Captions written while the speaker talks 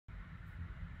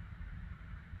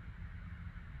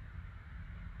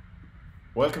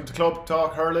Welcome to Club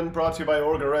Talk Hurling, brought to you by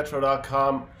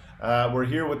OrgaRetro.com. We're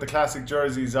here with the classic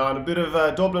jerseys on. A bit of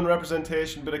Dublin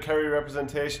representation, a bit of Kerry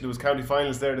representation. There was county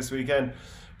finals there this weekend.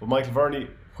 But Michael Verney,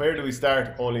 where do we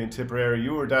start? Only in Tipperary.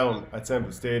 You were down at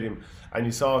Semple Stadium and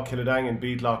you saw Kiladangan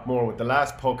beat Loughmore with the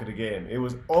last puck of the game. It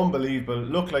was unbelievable. It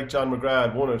looked like John McGrath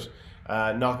had won it,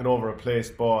 knocking over a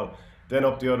placed ball. Then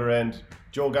up the other end,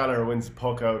 Joe Gallagher wins the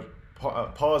puck out,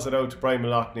 paws it out to Brian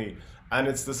Mallochny. And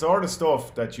it's the sort of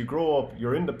stuff that you grow up,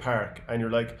 you're in the park, and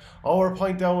you're like, oh, we're a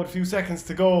point down with a few seconds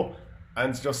to go,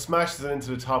 and just smashes it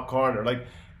into the top corner. Like,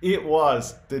 it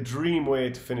was the dream way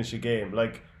to finish a game.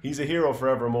 Like, he's a hero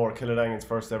forevermore, Kiladangan's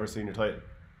first ever senior title.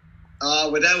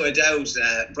 Without a doubt,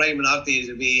 Brian Mallochny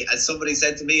to be, as somebody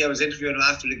said to me, I was interviewing him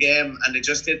after the game, and they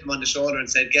just hit him on the shoulder and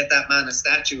said, get that man a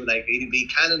statue, like, he'd be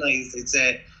canonised, they'd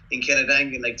say, in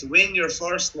Kiladangan. Like, to win your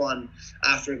first one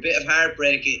after a bit of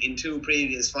heartbreak in two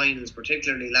previous finals,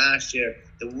 particularly last year,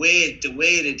 the way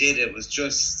they did it was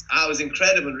just, it was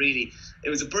incredible, really. It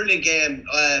was a brilliant game.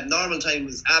 Normal time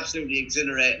was absolutely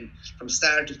exhilarating from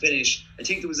start to finish. I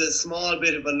think there was a small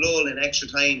bit of a lull in extra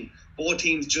time. Both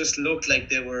teams just looked like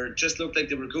they were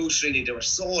goose, really. They were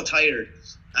so tired,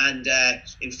 and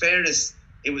in fairness,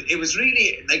 it was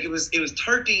really like it was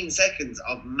 13 seconds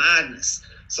of madness.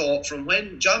 So from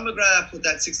when John McGrath put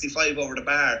that 65 over the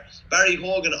bar, Barry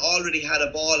Hogan already had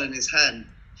a ball in his hand.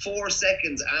 4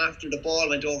 seconds after the ball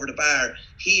went over the bar,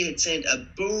 he had sent a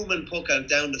booming puck out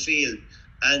down the field.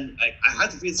 And I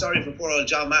had to feel sorry for poor old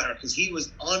John Matter, because he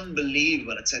was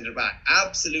unbelievable at centre back.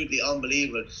 Absolutely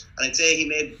unbelievable. And I'd say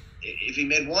if he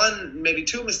made one, maybe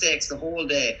two mistakes the whole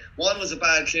day. One was a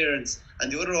bad clearance, and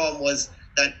the other one was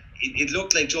that it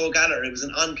looked like Joe Gallagher. It was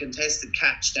an uncontested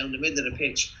catch down the middle of the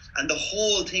pitch. And the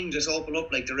whole thing just opened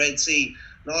up like the Red Sea.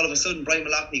 And all of a sudden, Brian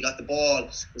Mallochny got the ball,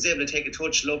 was able to take a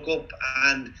touch, look up,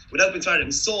 and without being tired, it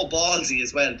was so ballsy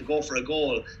as well to go for a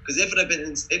goal. Because if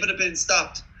it had been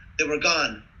stopped, they were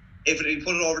gone. If it had been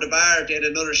put it over the bar, they had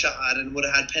another shot at it and would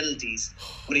have had penalties.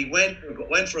 But he went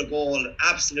for a goal,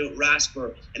 absolute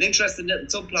rasper. An interesting little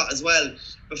subplot as well.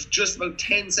 But just about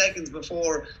 10 seconds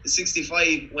before the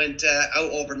 65 went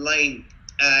out over the line,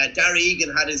 Darry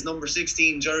Egan had his number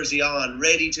 16 jersey on,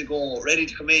 ready to go, ready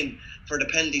to come in for the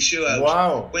penalty shootout.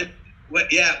 Wow.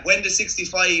 When the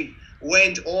 65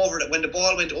 went over, when the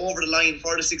ball went over the line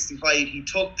for the 65, he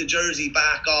took the jersey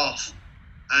back off,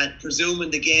 and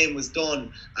presuming the game was done,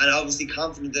 and obviously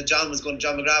confident that John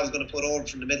McGrath was going to put over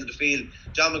from the middle of the field.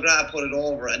 John McGrath put it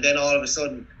over, and then all of a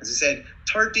sudden, as I said,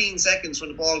 13 seconds from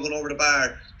the ball going over the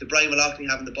bar to Brian Mallochny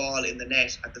having the ball in the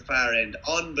net at the far end.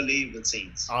 Unbelievable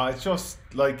scenes. It's just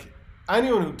like,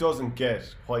 anyone who doesn't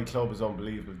get why club is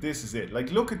unbelievable, this is it.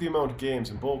 Like, look at the amount of games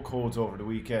in both codes over the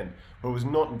weekend where it was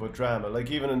nothing but drama. Like,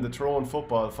 even in the Tyrone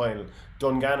football final,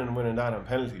 Dungannon winning that on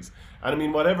penalties. And I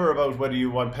mean, whatever about whether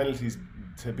you want penalties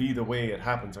to be the way it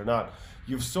happens or not,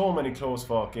 you've so many close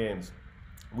fought games.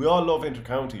 We all love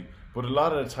inter-county, but a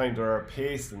lot of the time there are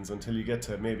pastings until you get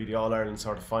to maybe the All-Ireland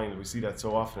sort of final. We see that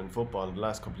so often in football in the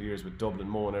last couple of years with Dublin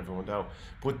mowing everyone down.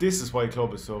 But this is why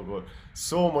club is so good.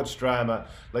 So much drama.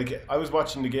 Like, I was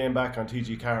watching the game back on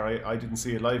TG Car. I didn't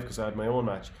see it live because I had my own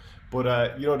match.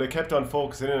 But you know, they kept on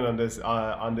focusing in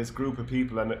on this group of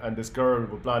people and this girl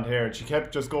with blonde hair, and she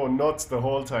kept just going nuts the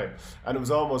whole time. And it was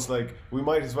almost like we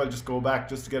might as well just go back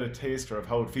just to get a taster of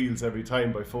how it feels every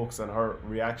time by focusing on her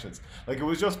reactions. Like, it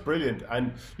was just brilliant.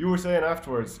 And you were saying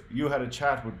afterwards you had a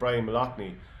chat with Brian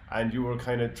Mallochny, and you were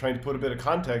kind of trying to put a bit of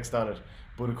context on it.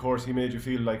 But of course, he made you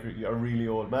feel like a really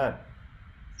old man.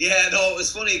 Yeah, no, it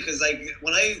was funny because, like,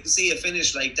 when I see a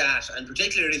finish like that, and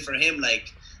particularly for him,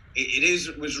 like,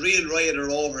 it was real riot or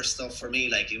over stuff for me.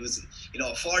 Like, it was,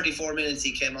 44 minutes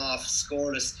he came off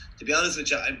scoreless. To be honest with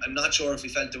you, I'm not sure if he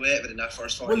felt the weight of it in that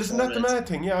first 44 minutes. Well, isn't that the mad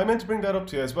thing? Yeah, I meant to bring that up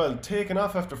to you as well. Taking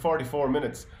off after 44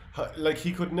 minutes, like,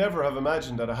 he could never have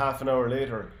imagined that a half an hour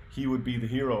later he would be the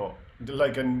hero,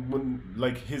 like, and when,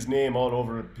 like, his name all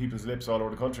over people's lips all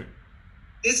over the country.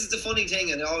 This is the funny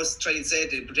thing, and I always try and say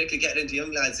it, particularly getting into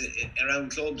young lads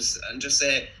around clubs, and just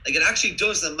say, like, it actually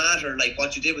doesn't matter, like,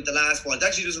 what you did with the last ball. It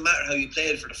actually doesn't matter how you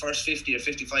played for the first 50 or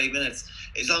 55 minutes,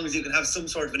 as long as you can have some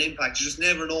sort of an impact. You just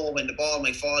never know when the ball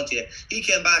might fall to you. He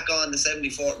came back on the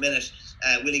 74th minute.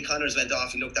 Willie Connors went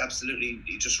off. He looked absolutely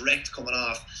just wrecked coming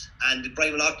off. And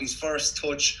Brian Mallochny's first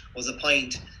touch was a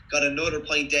point. Got another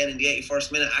point then in the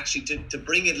 81st minute, actually to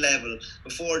bring it level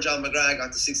before John McGrath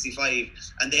got to 65,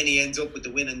 and then he ends up with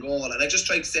the winning goal. And I just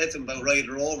tried to say to him about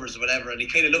Ryder Rovers or whatever, and he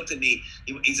kind of looked at me.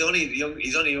 He's only a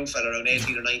young fella, around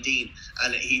 18 or 19,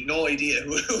 and he had no idea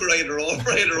who Ryder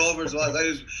Rovers was. I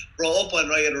was brought up on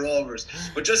Ryder Rovers,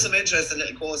 but just some interesting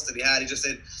little quotes that he had. He just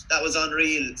said that was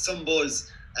unreal, some buzz.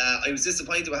 I was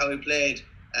disappointed with how he played.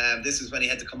 This was when he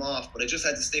had to come off, but I just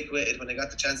had to stick with it when I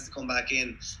got the chance to come back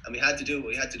in, and we had to do what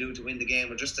we had to do to win the game.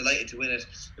 We're just delighted to win it.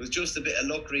 It was just a bit of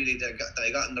luck, really, that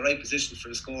I got in the right position for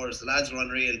the scores. The lads were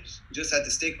unreal. We just had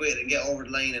to stick with it and get over the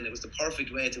line, and it was the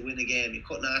perfect way to win a game. You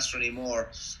couldn't ask for any more.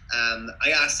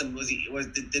 I asked him,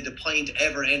 did the point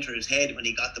ever enter his head when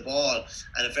he got the ball?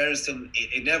 And in fairness to him,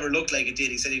 it never looked like it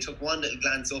did. He said he took one little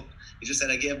glance up. He just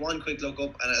said, I gave one quick look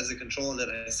up, and as I controlled it,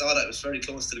 I saw that it was very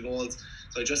close to the goals.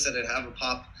 So I just said I'd have a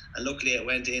pop, and luckily it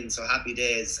went in. So happy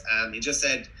days. He just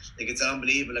said, like, it's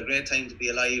unbelievable, a great time to be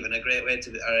alive, and a great way to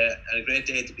be, a great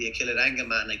day to be a Kiladangan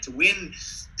man. Like, to win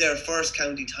their first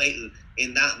county title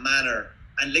in that manner,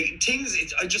 and like things,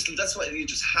 that's what you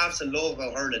just have to love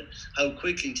about hurling, how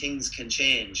quickly things can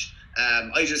change.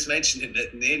 I just mentioned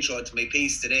in the intro to my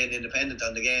piece today in Independent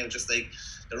on the game, just like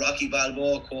the Rocky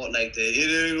Balboa quote, like it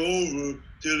ain't over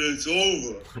till it's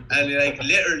over, and like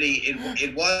literally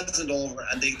it wasn't over,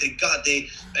 and they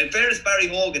in fairness, Barry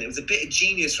Hogan, it was a bit of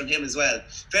genius from him as well.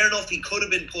 Fair enough, he could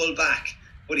have been pulled back,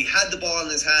 but he had the ball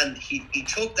in his hand. He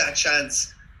took that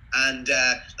chance, and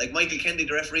like Michael Kennedy,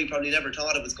 the referee, probably never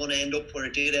thought it was going to end up where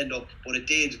it did end up, but it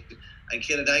did. And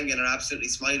Kiladangan are absolutely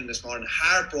smiling this morning.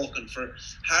 Heartbroken for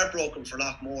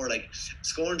Loughmore. Like,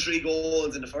 scoring 3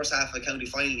 goals in the first half of the county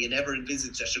final, you never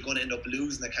envisaged that you're going to end up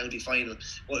losing the county final.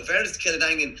 But in fairness to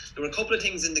Kiladangan, there were a couple of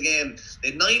things in the game. They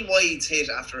had 9 wides hit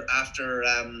after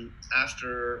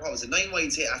what was it? 9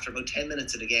 wides hit after about 10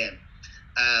 minutes of the game.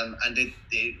 And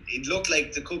it looked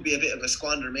like there could be a bit of a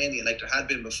squander mania like there had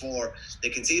been before. They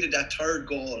conceded that 3rd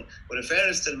goal, but in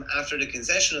fairness to them, after the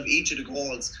concession of each of the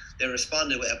goals, they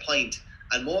responded with a point.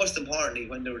 And most importantly,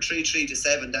 when they were 3-3 to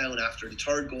 7 down after the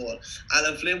 3rd goal,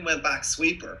 Alan Flynn went back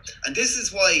sweeper. And this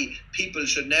is why people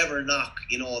should never knock,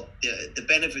 the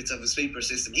benefits of a sweeper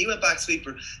system. He went back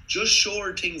sweeper, just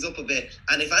shored things up a bit.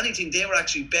 And if anything, they were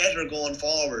actually better going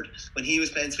forward when he was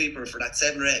playing sweeper for that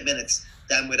 7 or 8 minutes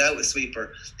than without a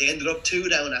sweeper. They ended up 2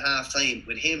 down at half time,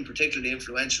 with him particularly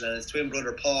influential, and his twin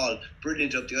brother Paul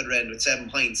brilliant up the other end with 7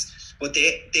 points. But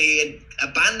they had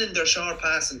abandoned their short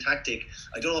passing tactic.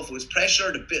 I don't know if it was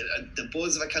pressure, the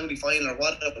buzz of a county final, or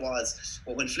what it was.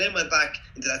 But when Flynn went back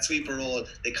into that sweeper role,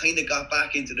 they kind of got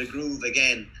back into the groove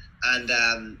again. And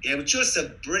it was just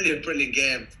a brilliant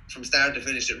game from start to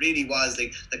finish. It really was.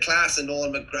 Like, the class of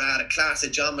Noel McGrath, the class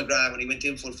of John McGrath when he went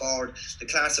in full forward, the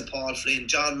class of Paul Flynn,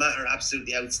 John Maher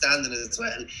absolutely outstanding as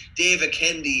well. David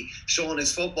Kennedy showing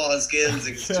his football skills.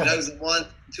 Like,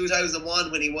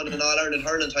 2001 when he won an All-Ireland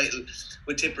hurling title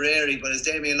with Tipperary. But as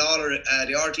Damien Lawler,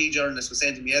 the RT journalist, was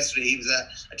saying to me yesterday, he was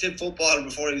a tip footballer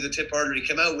before he was a tip hurler. He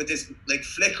came out with this like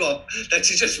flick up that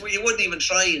you wouldn't even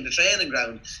try in the training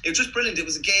ground. It was just brilliant. It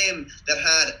was a game that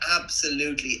had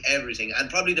absolutely everything, and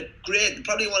probably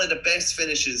one of the best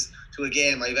finishes to a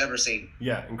game I've ever seen.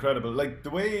 Yeah, incredible. Like, the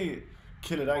way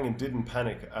Kiladangan didn't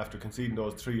panic after conceding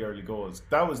those 3 early goals,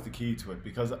 that was the key to it,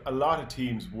 because a lot of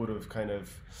teams would have kind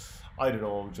of, I don't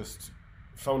know, just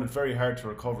found it very hard to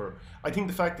recover. I think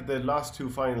the fact that they lost 2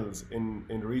 finals in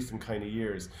the recent kind of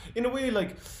years, in a way,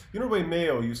 like, the way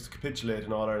Mayo used to capitulate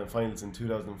in All-Ireland finals in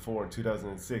 2004 and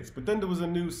 2006, but then there was a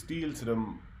new steel to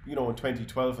them, in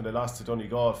 2012 when they lost to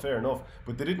Donegal, fair enough,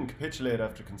 but they didn't capitulate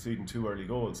after conceding 2 early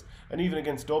goals. And even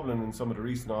against Dublin in some of the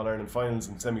recent All-Ireland finals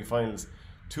and semi-finals,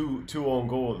 two own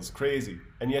goals, crazy,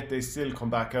 and yet they still come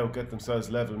back out, get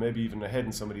themselves level, maybe even ahead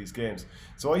in some of these games.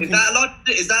 So is that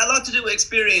a lot to do with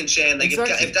experience, Shane? Like,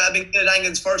 exactly. If that had been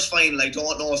Kiladangan's first final, I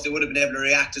don't know if they would have been able to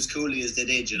react as coolly as they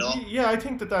did. Yeah, I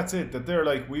think that's it. That they're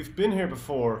like, we've been here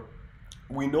before.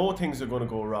 We know things are going to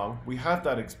go wrong. We have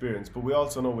that experience, but we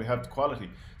also know we have the quality.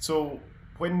 So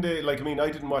when they, I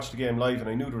didn't watch the game live and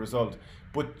I knew the result,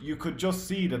 but you could just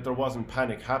see that there wasn't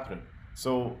panic happening.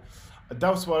 So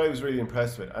that's what I was really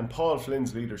impressed with. And Paul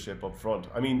Flynn's leadership up front.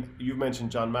 You've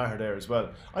mentioned John Maher there as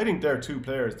well. I think they're 2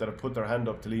 players that have put their hand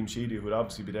up to Liam Sheedy, who would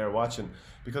obviously be there watching.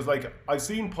 Because, I've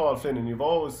seen Paul Flynn, and you've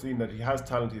always seen that he has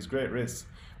talent, he's great risks.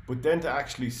 But then to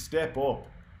actually step up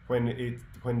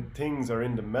when things are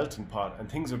in the melting pot and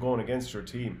things are going against your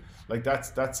team,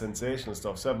 that's sensational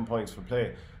stuff. 7 points for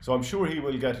play. So I'm sure he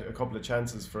will get a couple of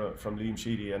chances from Liam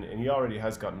Sheedy, and he already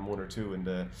has gotten 1 or 2 in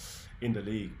the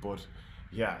league. But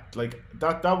yeah,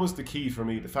 that was the key for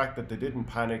me, the fact that they didn't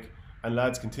panic and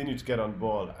lads continued to get on the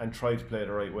ball and try to play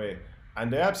the right way,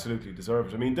 and they absolutely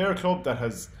deserve it. They're a club that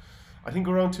has, I think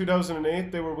around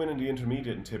 2008 they were winning the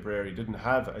intermediate in Tipperary, didn't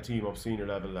have a team up senior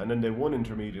level, and then they won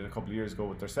intermediate a couple of years ago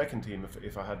with their second team,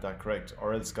 if I had that correct,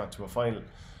 or else got to a final.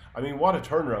 What a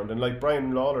turnaround. And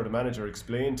Brian Lawler, the manager,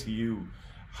 explained to you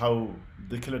how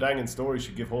the Kiladangan story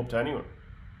should give hope to anyone.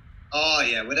 Oh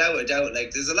yeah, without a doubt.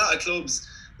 There's a lot of clubs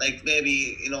like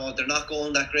maybe, you know, they're not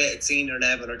going that great at senior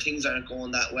level, or things aren't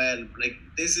going that well. Like,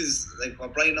 this is like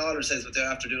what Brian Lawler says, what they're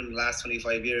after doing in the last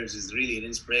 25 years is really an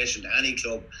inspiration to any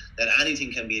club, that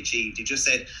anything can be achieved. He just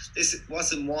said this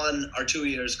wasn't 1 or 2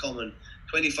 years coming.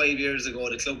 25 years ago,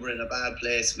 the club were in a bad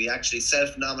place. We actually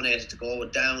self-nominated to go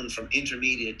down from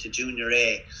intermediate to junior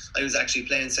A. I was actually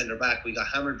playing centre-back. We got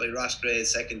hammered by Ross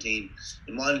Gray's second team.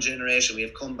 In one generation, we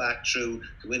have come back through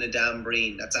to win a Dan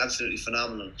Breen. That's absolutely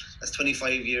phenomenal. That's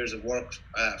 25 years of work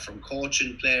from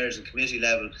coaching, players and committee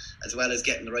level, as well as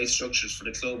getting the right structures for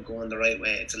the club going the right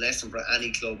way. It's a lesson for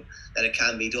any club that it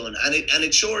can be done. And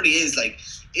it surely is. Like,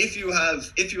 if you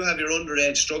have your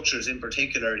underage structures in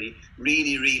particular,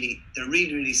 they're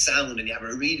really sound, and you have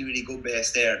a really good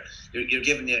base there, you're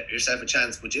giving yourself a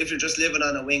chance. But if you're just living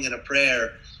on a wing and a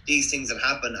prayer, these things that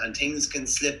happen, and things can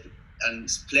slip, and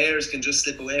players can just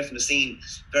slip away from the scene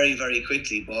very, very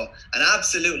quickly. And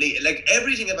absolutely, like,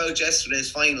 everything about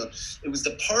yesterday's final, it was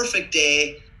the perfect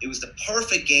day. It was the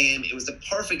perfect game. It was the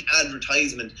perfect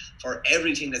advertisement for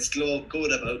everything that's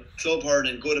good about club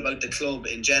hurling, good about the club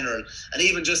in general. And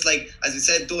even just, like, as we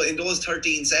said, in those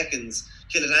 13 seconds,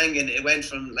 Kiladangan, it went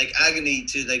from like agony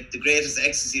to like the greatest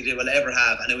ecstasy they will ever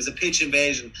have. And it was a pitch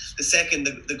invasion. The second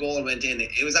the goal went in,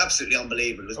 it was absolutely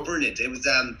unbelievable. It was brilliant.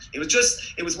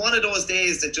 It was one of those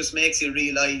days that just makes you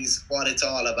realise what it's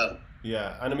all about.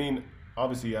 Yeah, and I mean,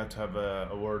 obviously you have to have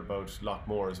a word about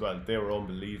Loughmore as well. They were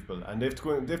unbelievable, and they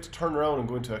have to turn around and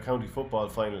go into a county football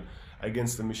final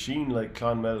against a machine like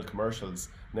Clonmel Commercials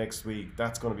next week.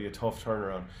 That's going to be a tough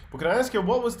turnaround. But can I ask you,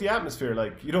 what was the atmosphere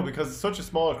like? You know, because it's such a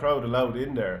small crowd allowed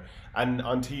in there, and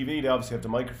on TV they obviously have the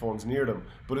microphones near them,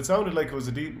 but it sounded like it was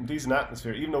a decent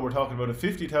atmosphere, even though we're talking about a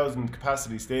 50,000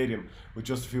 capacity stadium with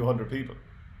just a few hundred people.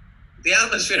 The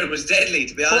atmosphere was deadly,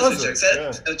 to be honest with you. I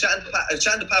was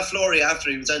chatting to Pat Flory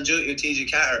after he was on duty with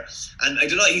TG Carter, and I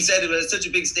don't know, he said it was such a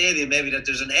big stadium maybe that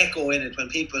there's an echo in it when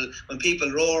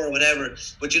people roar or whatever.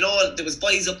 But you know, there was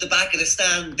boys up the back of the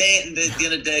stand baiting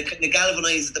the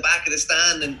galvanised at the back of the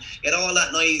stand, and you had all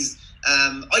that noise.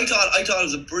 I thought it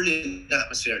was a brilliant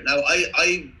atmosphere. Now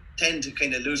I tend to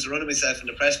kind of lose the run of myself in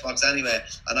the press box anyway,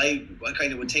 and I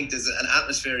kind of would think there's an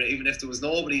atmosphere even if there was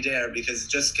nobody there, because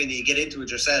just kind of you get into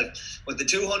it yourself. But the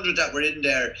 200 that were in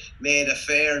there made a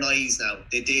fair noise. Now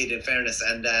they did, in fairness,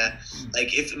 and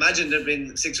like, if imagine there'd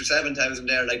been 6,000 or 7,000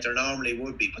 there like there normally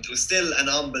would be, but there was still an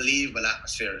unbelievable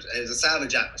atmosphere. It was a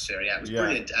savage atmosphere. Yeah, it was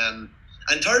brilliant.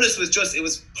 And Thurles was it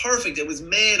was perfect. It was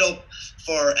made up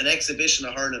for an exhibition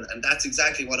of hurling, and that's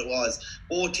exactly what it was.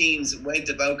 Both teams went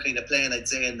about kind of playing, I'd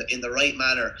say, in the right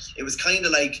manner. It was kind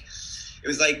of like, it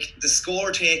was like the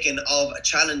score taking of a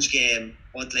challenge game,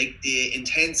 but like the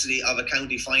intensity of a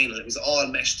county final. It was all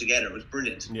meshed together. It was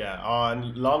brilliant. Yeah,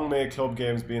 and long may club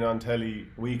games being on telly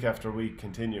week after week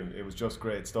continue. It was just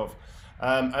great stuff.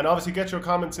 And obviously get your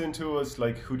comments into us,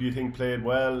 like, who do you think played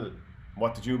well?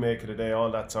 What did you make of the day?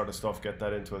 All that sort of stuff, get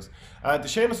that into us. The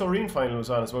Seamus O'Reen final was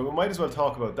on as well. We might as well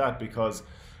talk about that, because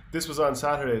this was on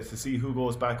Saturday to see who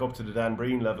goes back up to the Dan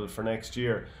Breen level for next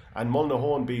year. And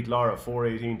Mullinahone beat Lara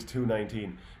 4-18 to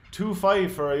 2-19.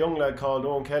 2-5 for a young lad called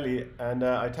Eoin Kelly. And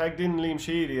I tagged in Liam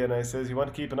Sheedy and I says, you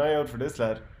want to keep an eye out for this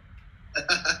lad.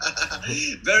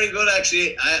 Very good,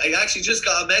 actually. I actually just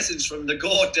got a message from the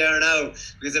GOAT there now,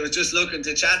 because I was just looking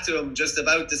to chat to him just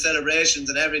about the celebrations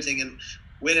and everything, and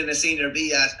winning a senior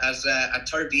B at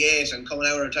 38 and coming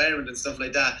out of retirement and stuff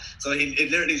like that. So it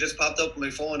literally just popped up on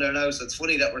my phone there now. So it's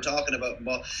funny that we're talking about him.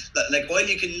 But like, while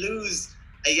you can lose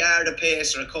a yard of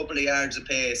pace or a couple of yards of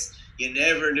pace, you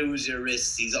never lose your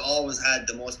wrists. He's always had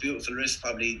the most beautiful wrists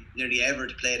probably nearly ever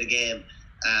to play the game.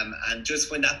 And just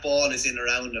when that ball is in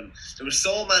around him, there were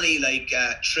so many like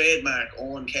trademark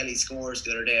Eoin Kelly scores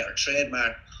the other day, or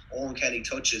trademark Eoin Kelly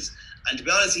touches. And to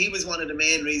be honest, he was one of the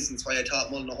main reasons why I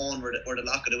thought Mullinahone were the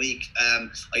lock of the week.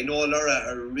 I know Lura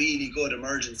are a really good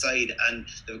emerging side, and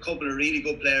they have a couple of really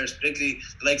good players, particularly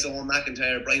the likes of Owen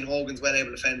McIntyre. Brian Hogan's well able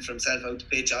to fend for himself out the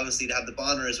pitch. Obviously, they have the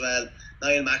Bonner as well.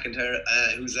 Niall McIntyre,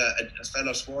 who's a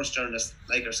fellow sports journalist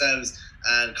like ourselves,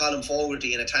 and Colin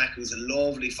Fogarty in attack, who's a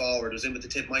lovely forward, was in with the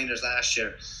Tip Miners last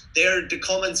year. They're the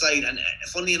common side, and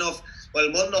funnily enough, while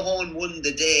Mullinahone won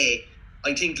the day,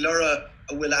 I think Lura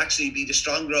will actually be the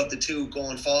stronger of the two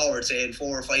going forward, say in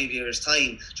 4 or 5 years'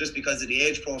 time, just because of the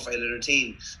age profile of their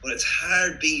team. But it's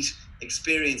hard beat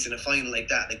experience in a final like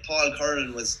that. Like, Paul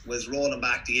Curran was rolling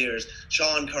back the years.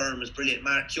 Sean Curran was brilliant.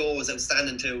 Mark Keogh was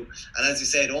outstanding too. And as you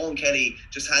said, Eoin Kelly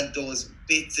just had those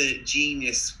bits of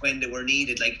genius when they were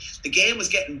needed. Like, the game was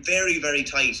getting very, very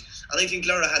tight. And I think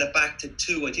Lura had it back to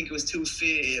 2. I think it was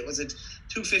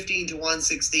 215 to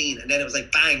 116. And then it was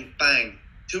like bang, bang.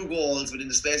 2 goals within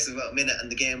the space of about a minute,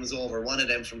 and the game was over. One of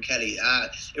them from Kelly.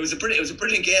 It was a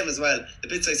brilliant game as well. The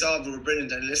bits I saw of it were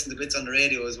brilliant, and I listened to bits on the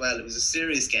radio as well. It was a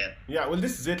serious game. Yeah, well,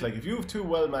 this is it. Like, if you have 2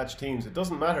 well-matched teams, it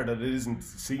doesn't matter that it isn't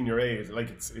Senior A. Like,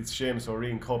 it's Seamus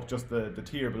O'Reen Cup, just the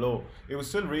tier below. It was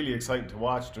still really exciting to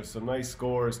watch. There's some nice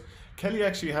scores. Kelly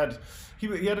actually had he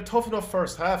had a tough enough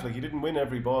first half. Like, he didn't win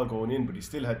every ball going in, but he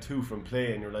still had 2 from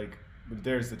play, and you're like, well,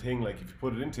 there's the thing. Like, if you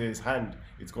put it into his hand,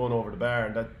 it's going over the bar,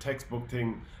 and that textbook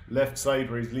thing left side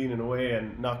where he's leaning away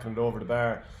and knocking it over the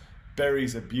bar.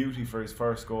 Buries a beauty for his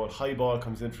first goal. High ball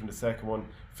comes in from the second one,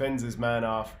 fends his man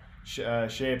off,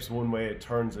 shapes one way, it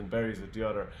turns and buries it the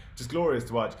other. Just glorious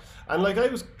to watch. And like, I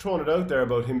was throwing it out there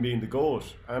about him being the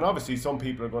GOAT, and obviously some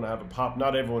people are going to have a pop.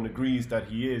 Not everyone agrees that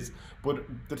he is, but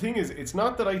the thing is, it's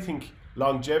not that I think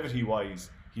longevity wise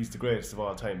he's the greatest of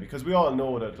all time, because we all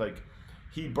know that, like,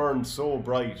 he burned so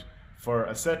bright for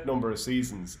a set number of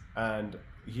seasons, and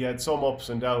he had some ups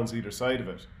and downs either side of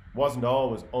it. Wasn't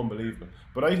always unbelievable,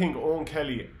 but I think Eoin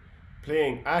Kelly,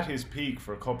 playing at his peak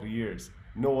for a couple of years,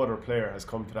 no other player has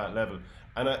come to that level,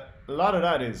 and a lot of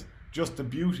that is just the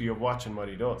beauty of watching what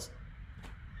he does.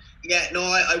 Yeah, no,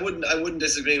 I wouldn't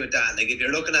disagree with that. Like, if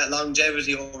you're looking at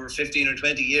longevity over 15 or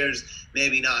 20 years,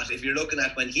 maybe not. If you're looking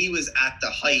at when he was at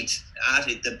the height, at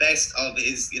it, the best of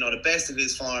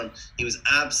his form, he was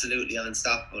absolutely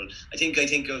unstoppable. I think of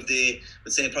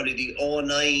probably the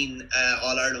 2009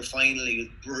 All-Ireland final. He was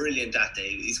brilliant that day.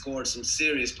 He scored some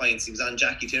serious points. He was on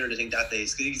Jackie Tyrrell, I think, that day.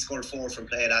 He scored 4 from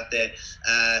play that day.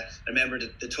 I remember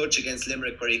the touch against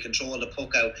Limerick where he controlled the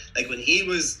puck out. Like, when he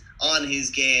was on his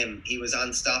game, he was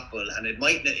unstoppable, and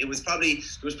there was probably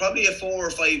a 4 or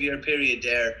 5 year period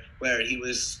there where he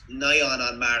was nigh on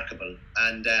unmarkable,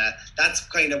 and that's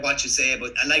kind of what you say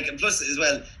about. And like, and plus as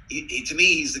well, to me,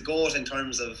 he's the GOAT in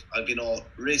terms of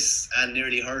wrists and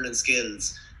nearly hurling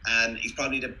skills, and he's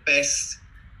probably the best.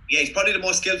 Yeah, he's probably the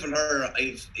most skillful hurler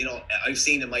I've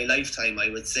seen in my lifetime, I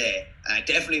would say.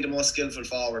 Definitely the most skillful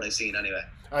forward I've seen anyway.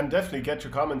 And definitely get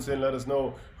your comments in. Let us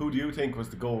know, who do you think was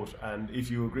the GOAT, and if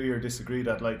you agree or disagree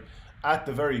that, like, at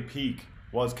the very peak,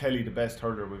 was Kelly the best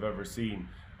hurler we've ever seen.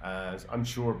 I'm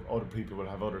sure other people will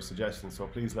have other suggestions, so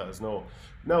please let us know.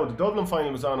 Now, the Dublin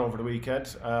final was on over the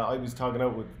weekend. I was talking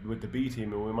out with the B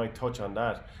team, and we might touch on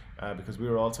that because we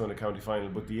were also in the county final.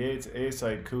 But the A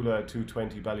side, Coola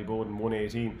 220, Ballyboden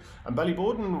 118, and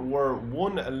Ballyboden were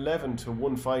 111 to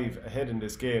 1-5 ahead in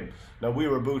this game. Now, we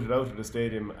were booted out of the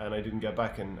stadium, and I didn't get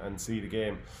back and see the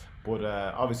game. But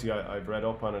obviously I've read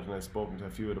up on it, and I've spoken to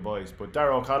a few of the boys. But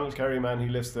Darragh O'Connell, Kerry man, he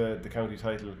lifts the county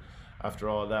title after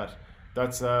all that.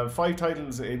 That's 5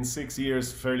 titles in 6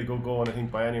 years, fairly good going, I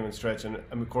think, by anyone's stretch. And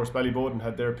of course, Ballyboden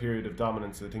had their period of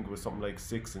dominance. I think it was something like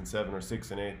 6 and 7 or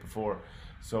 6 and 8 before.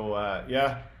 So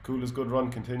yeah, Coola's good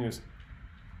run continues.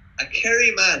 A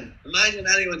Kerry man. Imagine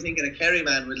anyone thinking a Kerry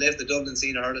man would lift the Dublin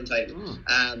senior hurling title.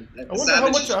 I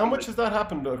wonder how much has that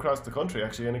happened across the country,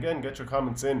 actually. And again, get your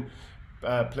comments in.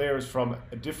 Players from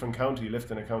a different county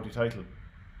lifting a county title.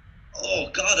 Oh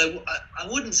God, I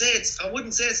wouldn't say it's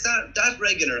that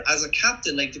regular as a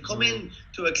captain, like, to come in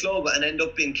to a club and end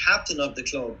up being captain of the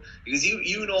club, because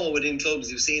you know within clubs,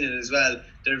 you've seen it as well,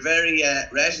 they're very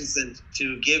reticent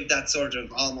to give that sort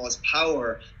of almost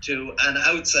power to an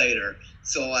outsider.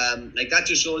 So like, that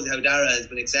just shows how Darragh has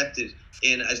been accepted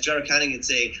in, as Gerard Canning would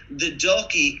say, the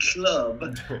Ducky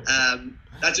Club.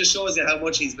 That just shows you how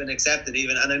much he's been accepted,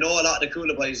 even. And I know a lot of the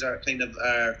Coola boys are kind of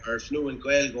are fluent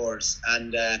Gaeilgeoirs,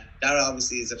 and Darragh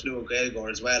obviously is a fluent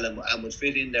Gaeilgeoir as well, and would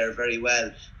fit in there very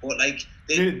well. But like,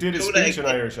 did his speech in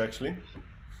Irish, actually?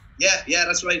 Yeah,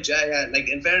 that's right. Yeah. Like,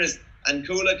 in fairness, and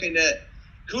Coola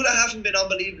haven't been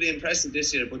unbelievably impressive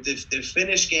this year, but they've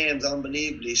finished games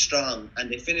unbelievably strong,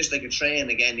 and they finished like a train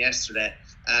again yesterday.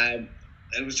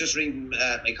 I was just reading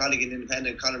my colleague in the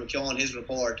Independent, Conor McKeown, his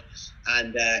report,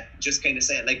 and just kind of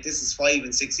saying, like, this is 5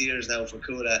 and 6 years now for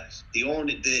Coola. The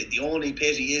only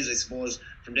pity is, I suppose,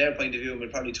 from their point of view, and we'll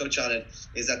probably touch on it,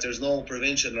 is that there's no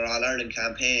provincial or All-Ireland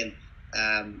campaign,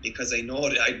 because I know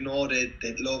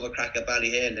they'd love a crack at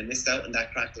Ballyhale. They missed out on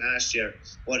that crack last year,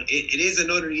 but it is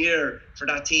another year for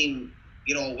that team,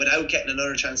 you know, without getting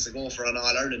another chance to go for an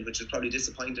All-Ireland, which is probably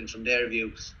disappointing from their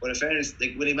view. But in fairness,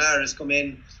 like, Willie Maher has come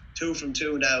in 2 from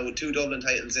 2 now, 2 Dublin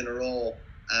titles in a row,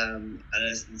 and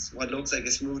it's what looks like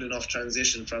a smooth enough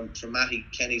transition from Matty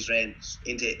Kenny's reign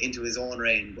into his own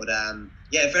reign. But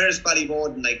yeah, in fairness,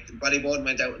 Ballyboden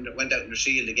went out in the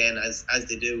shield again, as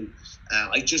they do.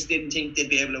 I just didn't think they'd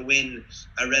be able to win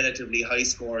a relatively high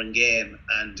scoring game,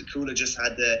 and Coola just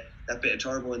had that bit of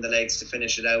turbo in the legs to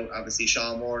finish it out. Obviously,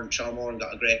 Sean Moran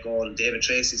got a great goal, and David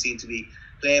Tracy seemed to be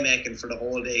playmaking for the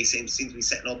whole day. Seems to be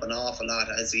setting up an awful lot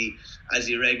as he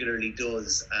regularly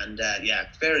does. And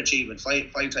fair achievement.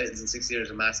 Five titles in 6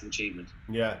 years, a massive achievement.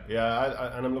 Yeah,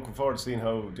 and I'm looking forward to seeing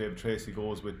how David Tracy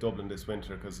goes with Dublin this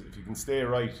winter, because if he can stay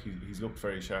right, he's looked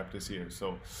very sharp this year.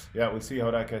 So yeah, we'll see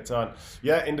how that gets on.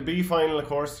 Yeah, in the B final, of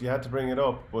course, you had to bring it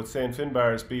up, but St.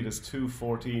 Finbarr's beat us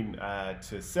 2-14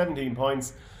 to 17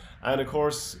 points. And of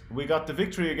course, we got the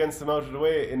victory against them out of the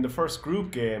way in the first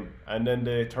group game, and then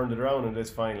they turned it around in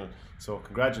this final. So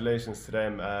congratulations to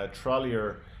them.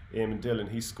 Trollier, Eamon Dillon,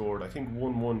 he scored, I think,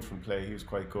 1-1 from play. He was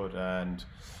quite good. And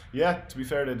yeah, to be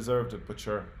fair, they deserved it. But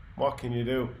sure, what can you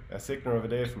do? A sickener of a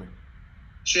day for me.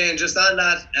 Shane, just on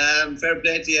that, fair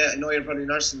play to you. I know you're probably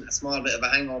nursing a small bit of a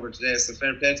hangover today, so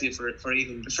fair play to you for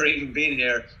even being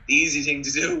here. The easy thing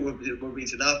to do would be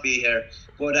to not be here.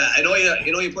 But I know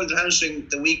you pulled your hamstring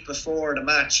the week before the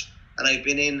match, and I've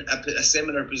been in a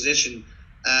similar position.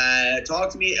 Talk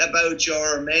to me about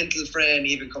your mental frame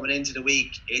even coming into the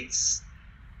week. It's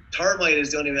turmoil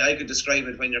is the only way I could describe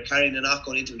it. When you're carrying a knock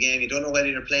going into a game, you don't know whether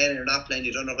you're playing or not playing,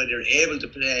 you don't know whether you're able to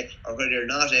play or whether you're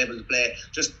not able to play.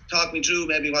 Just talk me through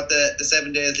maybe what the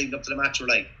 7 days leading up to the match were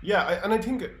like. Yeah, and I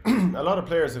think a lot of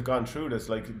players have gone through this.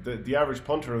 Like the average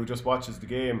punter who just watches the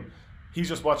game, he's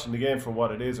just watching the game for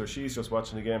what it is, or she's just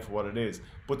watching the game for what it is.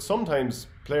 But sometimes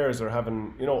players are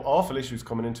having, awful issues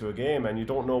coming into a game, and you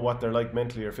don't know what they're like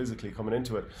mentally or physically coming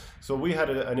into it. So we had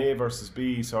an A versus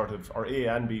B or A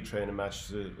and B training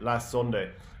match last Sunday.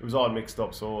 It was all mixed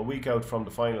up, so a week out from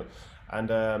the final.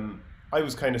 And I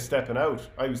was kind of stepping out.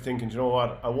 I was thinking, you know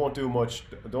what, I won't do much.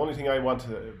 The only thing I want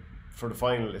for the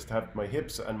final is to have my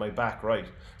hips and my back right.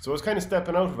 So I was kind of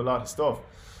stepping out of a lot of stuff.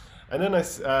 And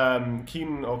then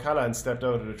Cian O'Callaghan stepped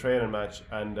out of the training match,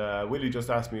 and Willie just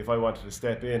asked me if I wanted to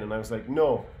step in, and I was like,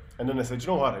 no. And then I said, you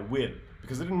know what, I will,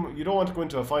 because you don't want to go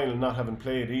into a final not having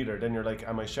played either. Then you're like,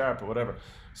 am I sharp or whatever?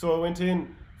 So I went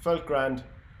in, felt grand.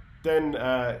 Then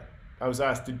I was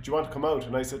asked, did you want to come out?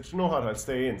 And I said, you know what, I'll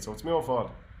stay in, so it's my own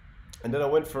fault. And then I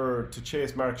went to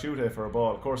chase Mark Shute for a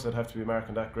ball. Of course, I'd have to be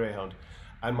marking that greyhound.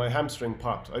 And my hamstring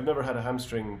popped. I've never had a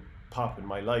hamstring pop in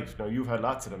my life. Now, you've had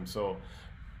lots of them, so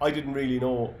I didn't really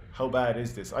know how bad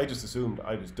is this. I just assumed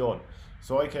I was done.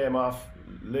 So I came off,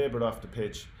 laboured off the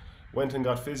pitch, went and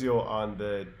got physio on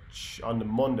the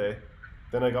Monday,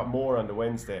 then I got more on the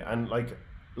Wednesday. And like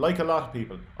a lot of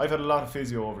people, I've had a lot of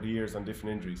physio over the years on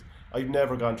different injuries. I've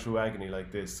never gone through agony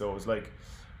like this. So it was like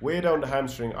way down the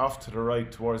hamstring, off to the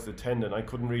right towards the tendon. I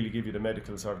couldn't really give you the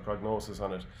medical sort of prognosis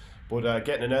on it. But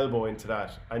getting an elbow into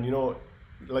that. And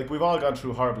like we've all gone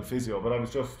through horrible physio, but I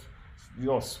was just,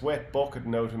 sweat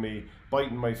bucketing out of me,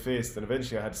 biting my fist, and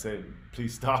eventually I had to say,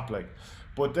 please stop.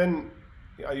 But then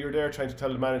you're there trying to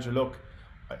tell the manager, look,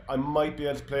 I might be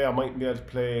able to play, I mightn't be able to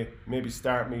play, maybe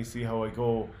start me, see how I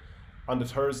go. On the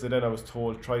Thursday then I was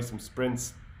told, try some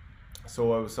sprints.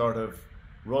 So I was sort of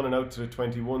running out to the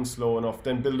 21 slow enough,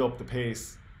 then build up the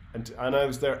pace. And I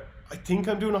was there, I think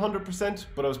I'm doing 100%,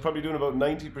 but I was probably doing about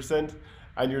 90%,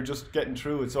 and you're just getting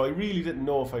through it. So I really didn't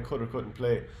know if I could or couldn't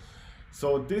play.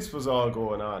 So this was all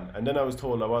going on, and then I was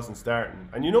told I wasn't starting.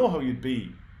 And you know how you'd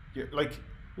be,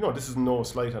 this is no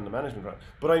slight on the management,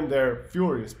 but I'm there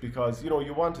furious because,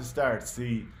 you want to start,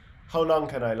 see how long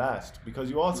can I last, because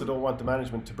you also don't want the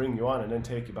management to bring you on and then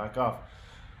take you back off.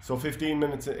 So 15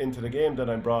 minutes into the game that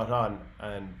I'm brought on,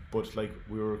 but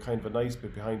we were kind of a nice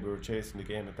bit behind, we were chasing the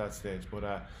game at that stage.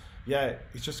 But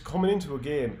it's just coming into a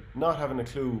game, not having a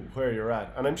clue where you're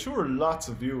at. And I'm sure lots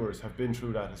of viewers have been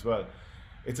through that as well.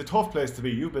 It's a tough place to be.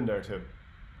 You've been there too.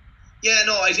 Yeah,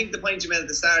 no, I think the point you made at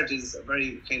the start is a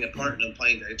very kind of pertinent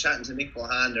point. I was chatting to Mick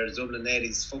Bohan, the Dublin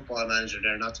Ladies football manager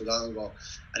there not too long ago,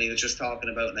 and he was just talking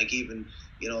about even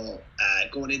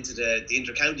going into the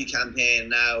inter-county campaign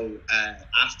now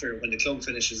after when the club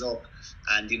finishes up,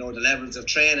 and the levels of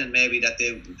training maybe that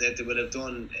they would have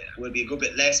done will be a good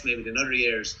bit less maybe than other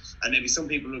years, and maybe some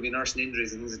people will be nursing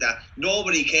injuries and things like that.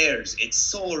 Nobody cares. It's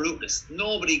so rootless.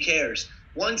 Nobody cares.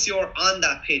 Once you're on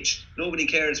that pitch, nobody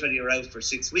cares whether you're out for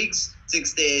 6 weeks,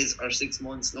 6 days, or 6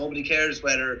 months. Nobody cares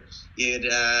whether you had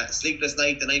a sleepless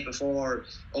night the night before,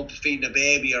 up feeding a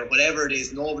baby, or whatever it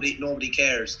is. Nobody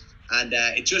cares. And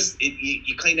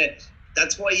you kind of,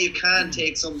 that's why you can't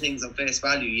take some things on face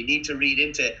value. You need to read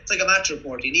into it. It's like a match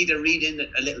report. You need to read in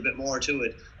a little bit more to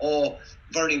it. Oh,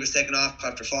 Bernie was taken off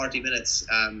after 40 minutes.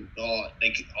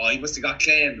 He must have got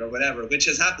claimed or whatever, which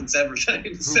has happened several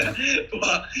times.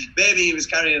 But maybe he was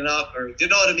carrying it off, or you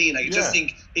know what I mean? I just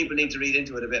think people need to read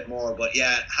into it a bit more. But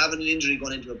yeah, having an injury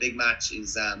going into a big match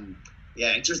is,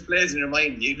 it just plays in your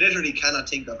mind. You literally cannot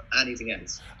think of anything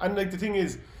else. And the thing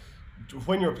is,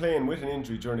 when you're playing with an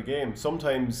injury during a game,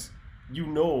 sometimes you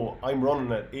know I'm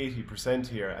running at 80%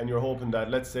 here, and you're hoping that,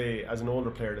 let's say, as an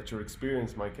older player, that your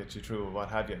experience might get you through, or what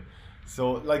have you.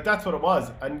 So, like, that's what it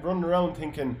was. And running around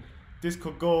thinking, this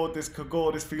could go, this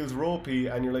feels ropey,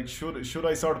 and you're like, should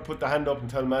I sort of put the hand up and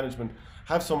tell management,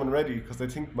 have someone ready, because I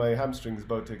think my hamstring is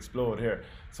about to explode here.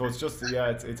 So it's just, yeah,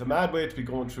 it's a mad way to be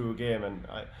going through a game, and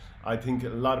I think a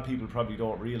lot of people probably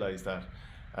don't realise that.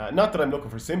 Not that I'm looking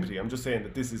for sympathy, I'm just saying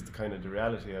that this is the kind of the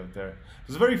reality out there. It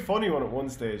was a very funny one at one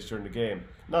stage during the game.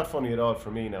 Not funny at all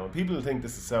for me now. And people will think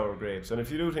this is sour grapes, and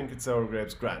if you do think it's sour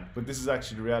grapes, grand. But this is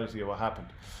actually the reality of what happened.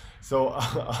 So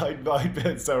I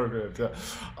bet sour grapes.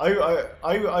 Yeah.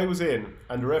 I was in,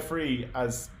 and the referee,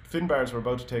 as Finbars were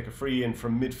about to take a free in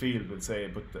from midfield, would say,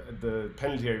 but the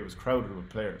penalty area was crowded with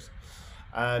players.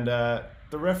 And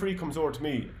the referee comes over to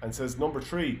me and says, "Number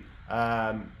 3,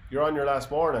 you're on your last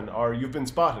warning," or "You've been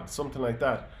spotted," something like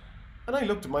that. And I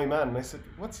looked at my man and I said,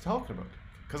 "What's he talking about?"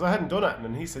 Because I hadn't done it.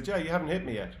 And he said, "Yeah, you haven't hit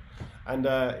me yet." And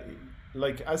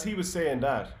like, as he was saying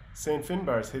that, St.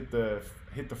 Finbars hit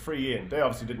the free in. They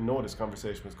obviously didn't know this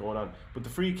conversation was going on, but the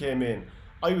free came in.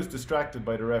 I was distracted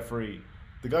by the referee.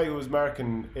 The guy who was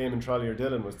marking Eamon Trollier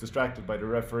Dillon was distracted by the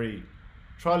referee.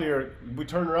 Trollier, we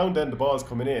turn around then, the ball's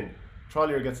coming in.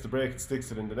 Trollier gets the break and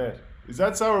sticks it in the net. Is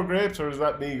that sour grapes, or is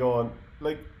that me going,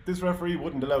 like, this referee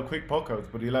wouldn't allow quick puckouts,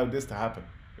 but he allowed this to happen?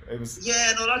 It was...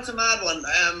 Yeah, no, that's a mad one.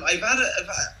 I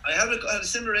had a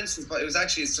similar instance, but it was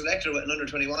actually a selector with an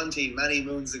under-21 team many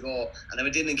moons ago, and I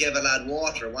didn't give a lad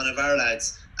water, one of our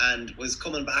lads, and was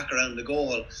coming back around the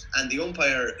goal, and the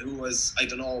umpire, who was, I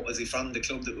don't know, was he from the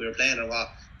club that we were playing or what,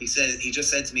 he just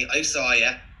said to me, "I saw you."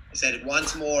 He said it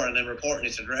once more, and I'm reporting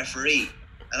it to the referee.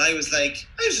 And I was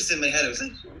just in my head, I was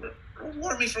like,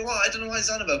 warn me for what? I don't know what he's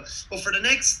on about. But for the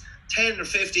next 10 or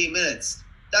 15 minutes,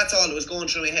 that's all that was going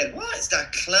through my head. What is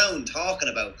that clown talking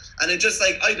about? And it just,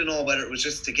 like, I don't know whether it was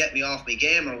just to get me off my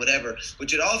game or whatever, but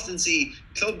you'd often see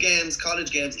club games,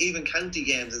 college games, even county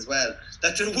games as well,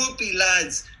 that there would be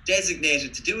lads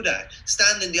designated to do that,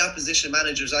 stand in the opposition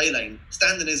manager's eye line,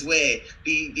 stand in his way,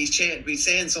 be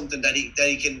saying something that he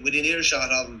can, within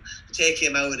earshot of him, take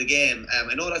him out of the game.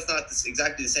 I know that's not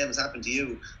exactly the same as happened to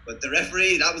you, but the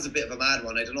referee, that was a bit of a mad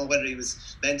one. I don't know whether he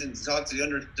was meant to talk to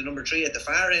the number 3 at the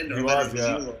far end, or whether it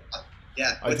was you.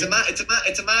 Yeah, it's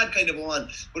a mad kind of one,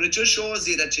 but it just shows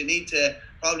you that you need to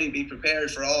probably be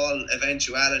prepared for all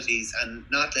eventualities and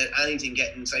not let anything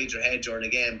get inside your head during a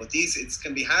game. But it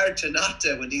can be hard to not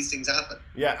to when these things happen.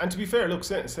 Yeah, and to be fair, look,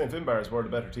 St. Finbars were the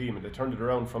better team, and they turned it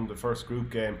around from the first group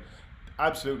game.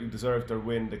 Absolutely deserved their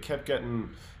win. They kept getting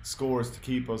scores to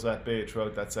keep us at bay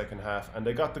throughout that second half, and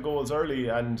they got the goals early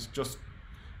and just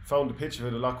found the pitch of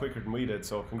it a lot quicker than we did.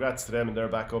 So congrats to them, and they're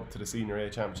back up to the Senior A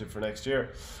Championship for next year.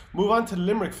 Move on to the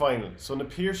Limerick final. So na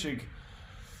Piarsaigh,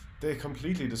 they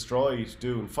completely destroyed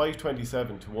Doon,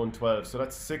 527 to 112. So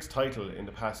that's the 6th title in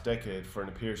the past decade for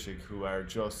na Piarsaigh, who are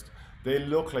just, they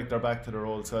look like they're back to their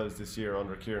old selves this year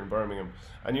under Kieran Birmingham.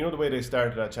 And you know the way they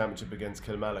started that championship against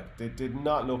Kilmallock, they did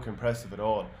not look impressive at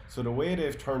all. So the way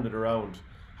they've turned it around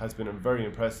has been very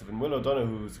impressive. And Will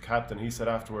O'Donoghue, who's the captain, he said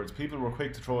afterwards, people were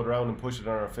quick to throw it around and push it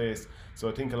on our face. So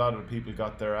I think a lot of the people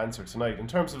got their answer tonight, in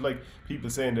terms of, like,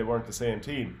 people saying they weren't the same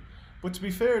team. But to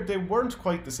be fair, they weren't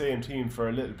quite the same team for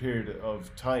a little period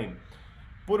of time.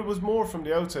 But it was more from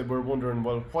the outside, we're wondering,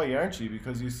 well, why aren't you?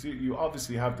 Because you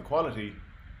obviously have the quality,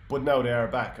 but now they are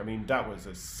back. I mean, that was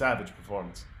a savage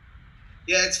performance.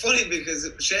 Yeah, it's funny because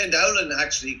Shane Dowling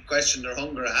actually questioned their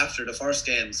hunger after the first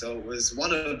game, so it was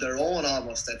one of their own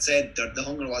almost that said the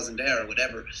hunger wasn't there or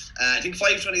whatever. I think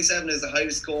 527 is the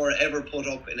highest score ever put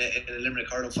up in a Limerick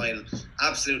hurling final.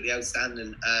 Absolutely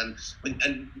outstanding.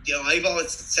 And you know, I've always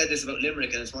said this about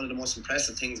Limerick, and it's one of the most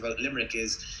impressive things about Limerick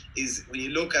is when you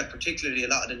look at particularly a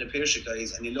lot of the Piarsaigh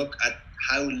guys, and you look at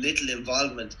how little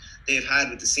involvement they've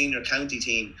had with the senior county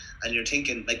team, and you're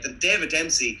thinking, like, the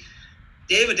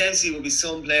David Dempsey will be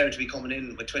some player to be coming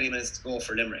in with 20 minutes to go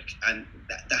for Limerick, and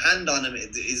the hand on him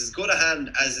is as good a hand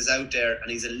as is out there, and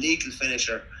he's a lethal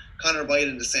finisher. Conor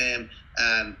Boylan the same.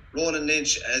 Ronan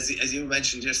Lynch, as you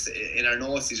mentioned just in our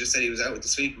notes, he just said he was out with the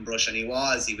sweeping brush, and he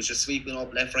was just sweeping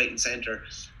up left, right and centre.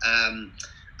 And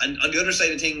on the other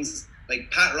side of things,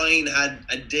 like, Pat Ryan had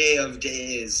a day of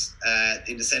days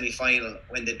in the semi-final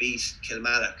when they beat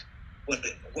Kilmallock. But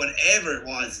whatever it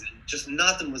was, just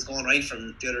nothing was going right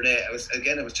from the other day. I was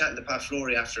chatting to Pat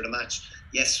Flory after the match,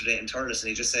 yesterday in Thurles, and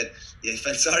he just said he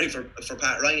felt sorry for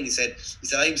Pat Ryan. He said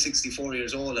I'm 64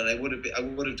 years old and I would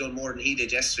have done more than he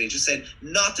did yesterday. He just said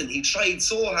nothing. He tried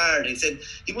so hard. He said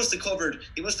he must have covered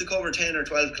 10 or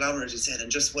 12 kilometres. He said,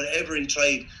 and just whatever he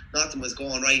tried, nothing was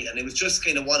going right. And it was just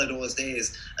kind of one of those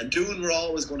days. And Doon were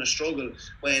always going to struggle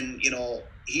when, you know,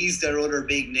 he's their other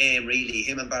big name, really,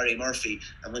 him and Barry Murphy.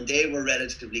 And when they were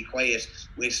relatively quiet,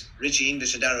 with Richie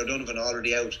English and Darragh Donovan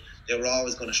already out, they were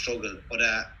always going to struggle. But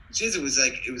it was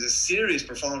a serious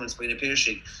performance by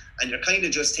Piarsaigh, and you're kind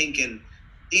of just thinking,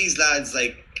 these lads,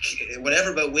 like,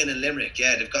 whatever about winning Limerick,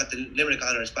 yeah, they've got the Limerick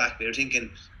honours back, but you're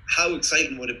thinking, how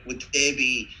exciting would they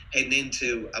be heading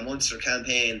into a Munster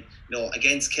campaign, you know,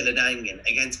 against Kiladangan,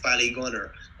 against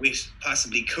Ballygunner, with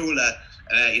possibly Coola.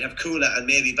 You'd have Coola and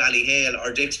maybe Ballyhale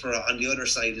or Dixborough on the other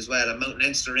side as well, and Mount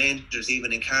Leinster Rangers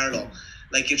even in Carlow.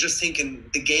 Like, you're just thinking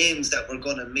the games that we're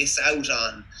going to miss out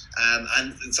on.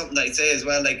 And something that I'd say as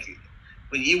well, like,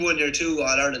 when you won your 2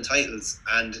 All-Ireland titles,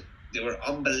 and they were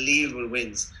unbelievable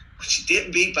wins, but you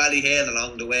didn't beat Ballyhale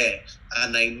along the way.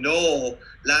 And I know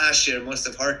last year must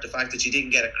have hurt the fact that you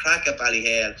didn't get a crack at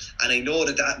Ballyhale. And I know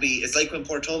it's like when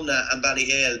Portumna and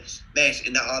Ballyhale met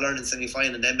in the All-Ireland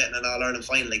semi-final and then met in an All-Ireland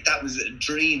final. Like, that was a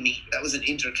dream meet. That was an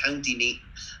inter-county meet.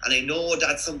 And I know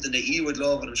that's something that you would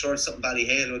love, and I'm sure it's something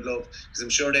Ballyhale would love, because I'm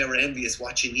sure they were envious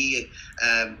watching you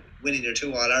winning your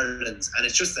 2 All-Irelands. And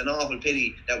it's just an awful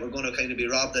pity that we're going to kind of be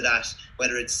robbed of that,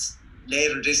 whether it's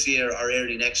later this year or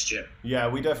early next year. Yeah,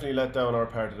 we definitely let down our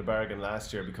part of the bargain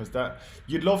last year, because that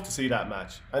you'd love to see that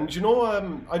match. And you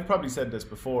know, I've probably said this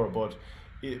before, but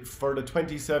for the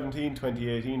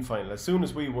 2017-2018 final, as soon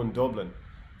as we won Dublin,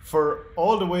 for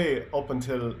all the way up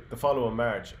until the following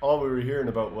March, all we were hearing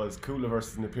about was Coola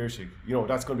versus Piarsaigh. You know,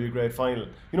 that's going to be a great final.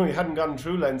 You know, you hadn't gotten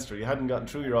through Leinster, you hadn't gotten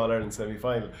through your All-Ireland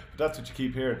semi-final, but that's what you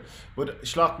keep hearing. But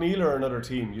Schlockneil are another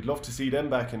team. You'd love to see them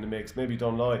back in the mix, maybe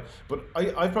Dunloy. But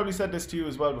I've probably said this to you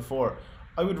as well before.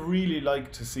 I would really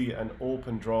like to see an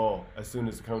open draw as soon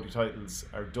as the county titles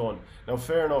are done. Now,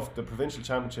 fair enough, the provincial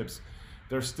championships,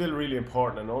 they're still really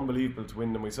important and unbelievable to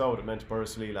win them. We saw what it meant to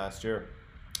Piarsaigh last year.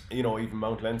 You know, even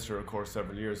Mount Leinster, of course,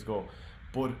 several years ago.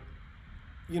 But,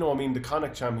 you know, I mean, the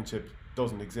Connacht Championship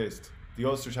doesn't exist. The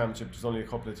Ulster Championship, there's only a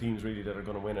couple of teams really that are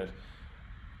going to win it.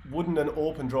 Wouldn't an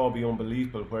open draw be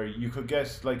unbelievable, where you could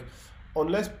get, like,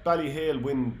 unless Ballyhale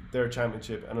win their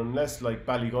championship, and unless, like,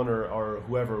 Ballygunner or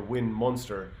whoever win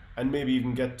Munster, and maybe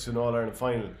even get to an All-Ireland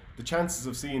final, the chances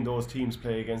of seeing those teams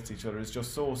play against each other is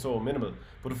just so minimal.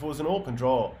 But if it was an open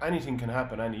draw, anything can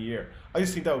happen any year. I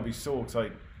just think that would be so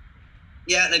exciting.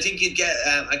 Yeah, and I think you'd get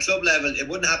at club level, it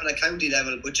wouldn't happen at county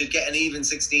level, but you'd get an even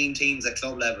 16 teams at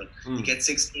club level. You get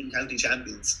 16 county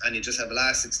champions, and you just have the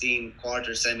last 16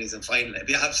 quarters, semis and final. It'd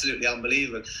be absolutely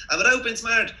unbelievable. And without being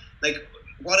smart, like,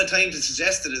 what a time to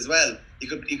suggest it as well. You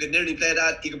could nearly play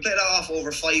that. You could play that off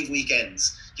over 5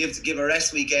 weekends. Give a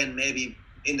rest weekend maybe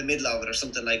in the middle of it or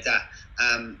something like that.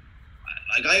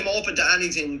 Like, I'm open to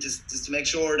anything just to make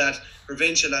sure that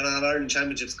provincial and All-Ireland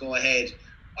championships go ahead.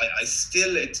 It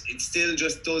still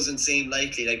just doesn't seem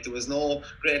likely. Like, there was no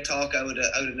great talk out in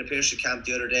the Piarsaigh camp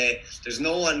the other day. There's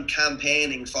no one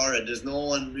campaigning for it. There's no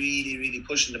one really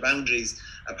pushing the boundaries,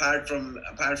 apart from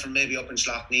maybe up in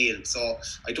Schlockneil. So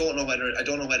I don't know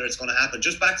whether it's going to happen.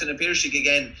 Just back to the Piarsaigh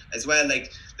again as well.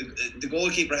 Like, the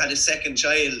goalkeeper had his second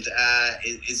child.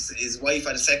 His wife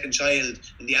had a second child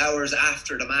in the hours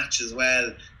after the match as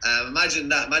well. Imagine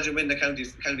that. Imagine winning the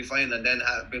county final and then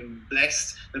have been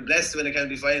blessed to win a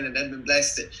county final and then been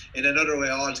blessed in another way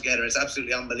altogether. It's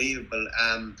absolutely unbelievable.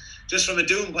 Just from a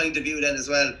Doom point of view then as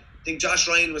well, I think Josh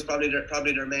Ryan was probably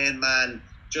their main man,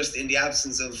 just in the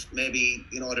absence of maybe,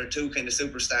 you know, their 2 kind of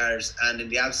superstars, and in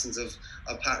the absence of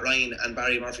Pat Ryan and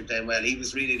Barry Murphy playing well. He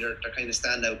was really their kind of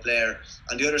standout player.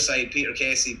 On the other side, Peter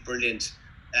Casey, brilliant.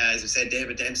 As we said,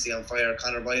 David Dempsey on fire,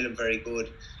 Conor Boylan very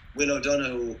good. Will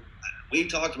O'Donoghue,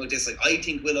 we've talked about this, like, I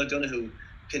think Will O'Donoghue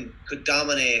could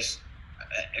dominate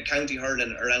a county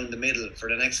hurling around the middle for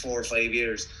the next 4 or 5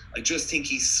 years. I just think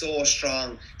he's so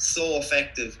strong, so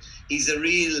effective. He's a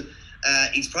real...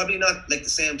 he's probably not like the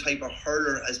same type of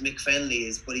hurler as Mick Fennelly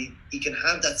is, but he can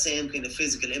have that same kind of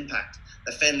physical impact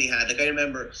that Fennelly had. Like, I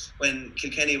remember when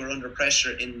Kilkenny were under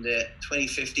pressure in the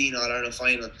 2015 All-Ireland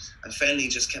final, and Fennelly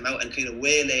just came out and kind of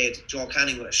waylaid Joe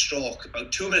Canning with a stroke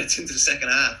about 2 minutes into the second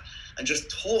half, and just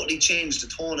totally changed the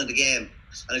tone of the game.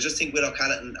 And I just think Will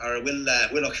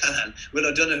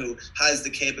O'Donoghue has the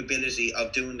capability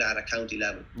of doing that at county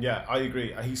level. Yeah, I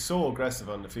agree. He's so aggressive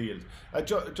on the field.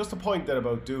 Just a point there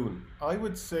about Doon. I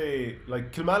would say,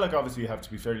 like, Kilmallock obviously have to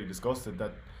be fairly disgusted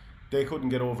that they couldn't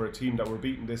get over a team that were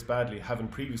beaten this badly, having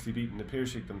previously beaten the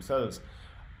Piarsaigh themselves.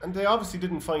 And they obviously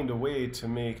didn't find a way to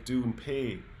make Doon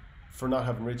pay for not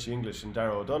having Richie English and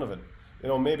Darragh O'Donovan. You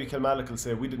know, maybe Kilmallock will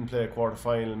say we didn't play a quarter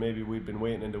final, maybe we've been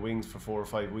waiting in the wings for 4 or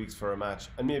 5 weeks for a match,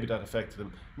 and maybe that affected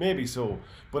them. Maybe so.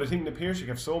 But I think the Piarsaigh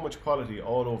have so much quality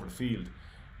all over the field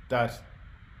that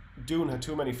Doon had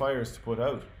too many fires to put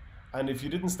out. And if you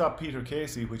didn't stop Peter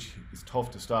Casey, which is tough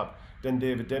to stop, then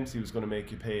David Dempsey was going to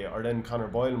make you pay, or then Conor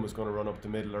Boylan was going to run up the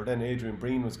middle, or then Adrian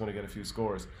Breen was going to get a few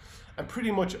scores. And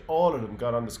pretty much all of them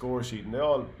got on the score sheet, and they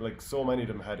all, like so many of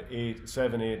them, had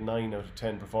 7, 8, 9 out of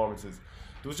 10 performances.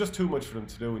 There was just too much for them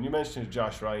to do. And you mentioned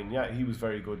Josh Ryan, yeah, he was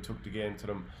very good, took the game to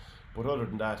them. But other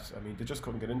than that, I mean, they just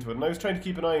couldn't get into it. And I was trying to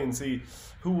keep an eye and see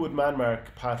who would man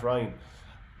mark Pat Ryan,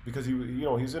 because he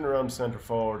was in around centre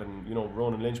forward, and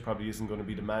Ronan Lynch probably isn't going to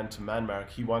be the man to man mark.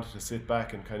 He wanted to sit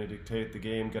back and kind of dictate the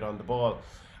game, get on the ball,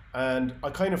 and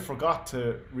I kind of forgot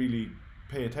to really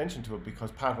pay attention to it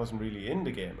because Pat wasn't really in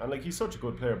the game. And like, he's such a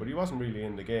good player, but he wasn't really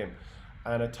in the game.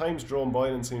 And at times Jerome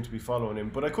Boylan seemed to be following him,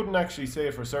 but I couldn't actually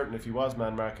say for certain if he was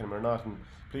man marking him or not. And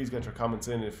please get your comments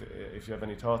in if you have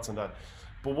any thoughts on that.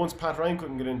 But once Pat Ryan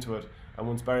couldn't get into it, and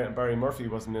once Barry Murphy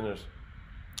wasn't in it,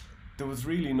 there was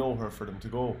really nowhere for them to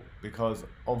go, because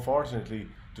unfortunately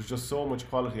there's just so much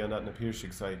quality on that in the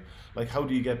Piarsaigh side. Like, how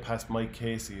do you get past Mike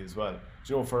Casey as well?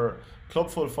 For club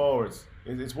full forwards,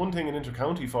 it's one thing an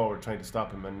inter-county forward trying to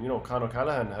stop him, and Conor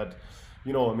Callahan had,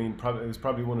 it was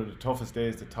probably one of the toughest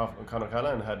days that Conor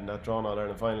Callahan had in that drawn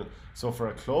All-Ireland final. So for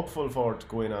a club full forward to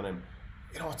go in on him,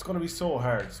 it's going to be so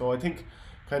hard. So I think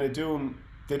kind of Doon,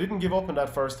 they didn't give up in that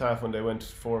first half when they went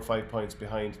 4 or 5 points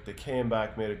behind. They came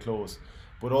back, made it close,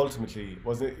 but ultimately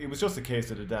it was just a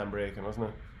case of the dam breaking, wasn't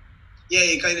it? Yeah,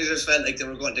 you kind of just felt like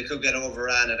they could get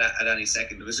overran at any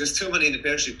second. There was just too many of the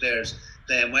Piarsaigh players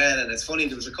playing well, and it's funny,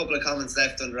 there was a couple of comments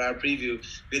left under our preview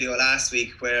video last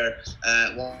week where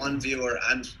one viewer,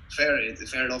 and fair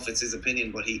enough, it's his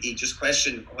opinion, but he just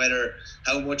questioned whether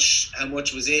how much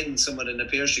was in some of the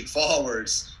Piarsaigh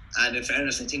forwards, and in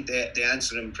fairness, I think they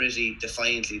answered him pretty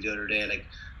defiantly the other day. Like,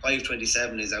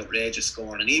 527 is outrageous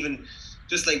scoring, and even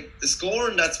just like the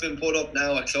scoring that's been put up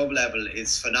now at club level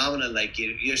is phenomenal. Like,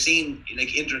 you're seeing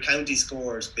like inter-county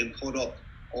scores being put up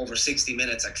over 60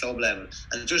 minutes at club level,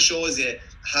 and it just shows you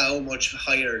how much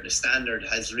higher the standard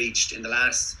has reached in the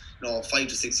last 5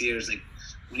 to 6 years. Like,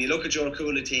 when you look at your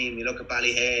Coola team, you look at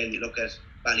Ballyhale, you look at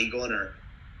Ballygunner,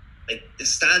 like, the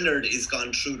standard is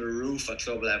gone through the roof at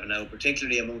club level now,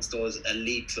 particularly amongst those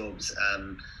elite clubs.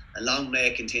 And long may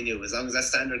it continue. As long as that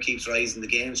standard keeps rising, the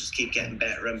games just keep getting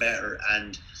better and better.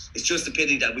 And it's just a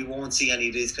pity that we won't see any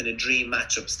of these kind of dream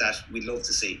matchups that we'd love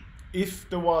to see. If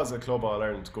there was a Club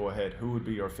All-Ireland to go ahead, who would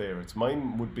be your favourites?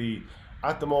 Mine would be,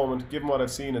 at the moment, given what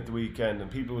I've seen at the weekend,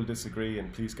 and people will disagree,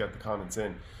 and please get the comments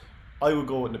in, I would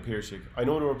go with the Piarsaigh. I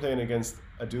know they were playing against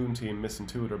a Doon team missing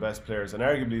 2 of their best players, and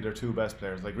arguably their 2 best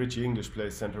players. Like, Richie English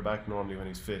plays centre back normally when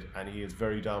he's fit, and he is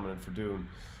very dominant for Doon.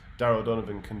 Darragh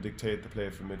O'Donovan can dictate the play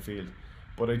from midfield,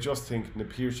 but I just think the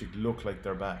Piarsaigh look like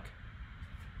they're back.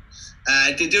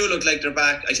 They do look like they're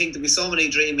back. I think there'll be so many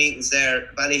dream meetings there.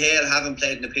 Ballyhale haven't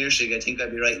played in the Piarsaigh, I think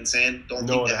I'd be right in saying. Don't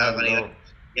think they have any. No.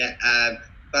 Yeah,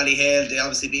 Ballyhale, they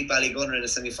obviously beat Ballygunner in the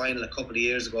semi-final a couple of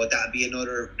years ago. That'd be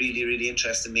another really, really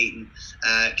interesting meeting.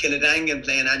 Kiladangan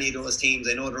playing any of those teams.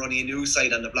 I know they're only a new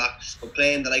side on the block, but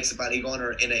playing the likes of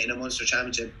Ballygunner in a Munster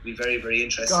Championship would be very, very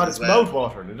interesting. God, it's as well.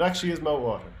 mouth-watering. It actually is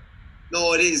mouth-watering.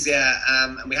 No, it is, yeah.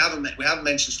 And we haven't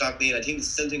mentioned Stockneil. I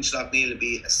still think Stockneil would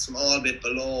be a small bit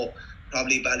below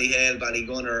probably Ballyhale,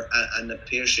 Ballygunner, and the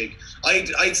Piarsaigh. I'd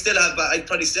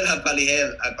probably still have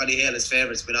Ballyhale as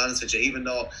favourites, to be honest with you. Even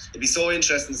though it'd be so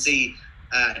interesting to see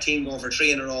a team going for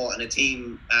 3 in a row, and a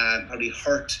team probably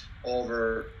hurt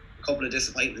over a couple of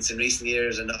disappointments in recent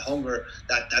years, and the hunger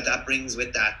that brings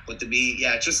with that. But to be,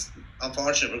 just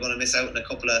unfortunate, we're going to miss out on a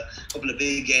couple of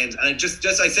big games. And I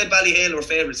said Ballyhale were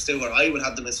favourites too, or I would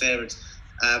have them as favourites.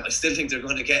 I still think they're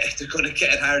going to get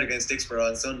it hard against Dixborough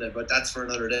on Sunday, but that's for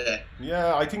another day.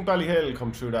 Yeah, I think Ballyhale will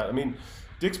come through that. I mean,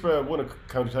 Dixborough won a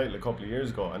county title a couple of years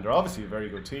ago, and they're obviously a very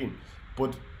good team,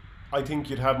 but I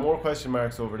think you'd have more question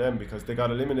marks over them because they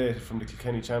got eliminated from the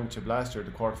Kilkenny Championship last year at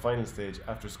the quarter-final stage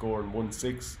after scoring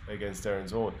 1-6 against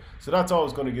Erin's Own. So that's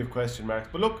always going to give question marks.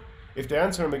 But look, if they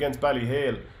answer them against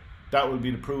Ballyhale, that will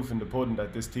be the proof in the pudding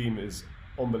that this team is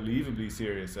unbelievably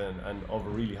serious and of a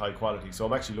really high quality. So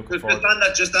I'm actually looking forward.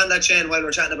 Just on that, Shane, while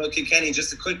we're chatting about Kilkenny,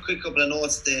 just a quick couple of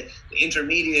notes. The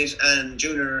intermediate and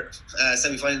junior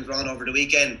semi-finals were on over the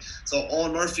weekend. So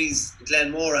Owen Murphy's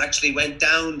Glenmore actually went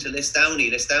down to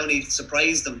Lisdowney. Lisdowney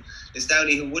surprised them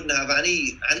Lisdowney, who wouldn't have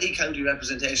any county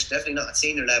representation, definitely not at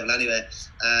senior level anyway.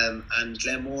 And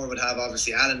Glenmore would have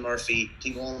obviously Alan Murphy. I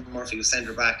think Owen Murphy was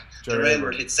centre back. Ger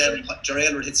Aylward hit 7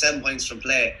 points from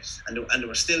play, and they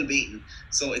were still beaten.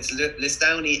 So it's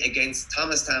Lisdowney against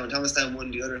Thomastown. Thomastown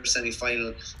won the other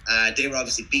semi-final. They were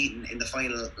obviously beaten in the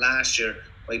final last year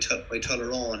by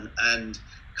Tullaroan. And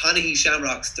Conaghy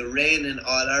Shamrocks, the reigning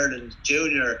All-Ireland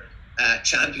junior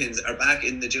champions, are back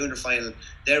in the junior final.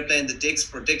 They're playing the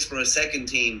Dixborough second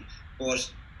team,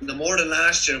 but no more than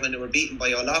last year when they were beaten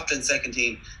by O'Loughlin's second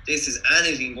team. This is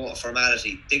anything but a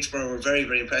formality. Dixborough were very,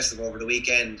 very impressive over the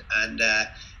weekend, and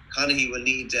Conaghy will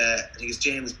need, I think it's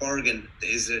James Bergen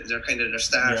is their kind of their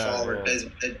star forward.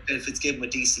 Bill Fitzgibbon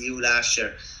with DCU last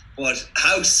year. But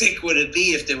how sick would it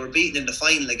be if they were beaten in the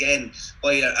final again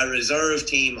by a reserve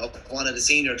team of one of the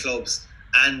senior clubs,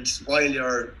 and while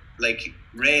you're like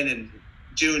reigning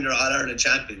junior All-Ireland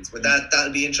champions? But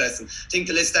that'll be interesting. I think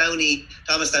the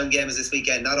Thomastown game is this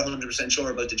weekend. Not 100%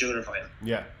 sure about the junior final.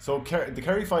 Yeah, so the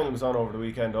Kerry final was on over the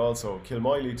weekend also.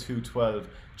 Kilmoyley 2-12,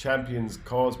 champions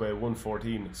Causeway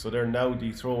 1-14, so they're now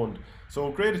dethroned. So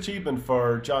great achievement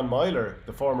for John Myler,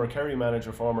 the former Kerry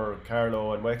manager, former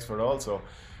Carlow and Wexford also,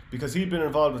 because he'd been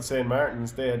involved with St.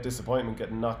 Martin's. They had disappointment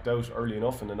getting knocked out early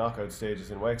enough in the knockout stages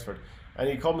in Wexford. And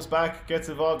he comes back, gets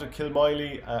involved with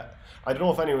Kilmoyley. I don't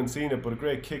know if anyone's seen it, but a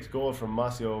great kicked goal from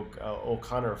Massey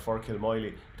O'Connor for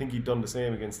Kilmoyley. I think he'd done the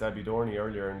same against Abbey Dorney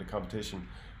earlier in the competition.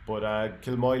 But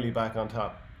Kilmoyley back on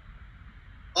top.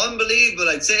 Unbelievable,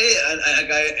 I'd say.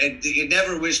 And you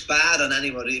never wish bad on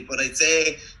anybody, but I'd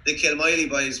say the Kilmoyley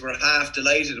boys were half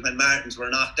delighted when Martins were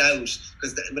knocked out,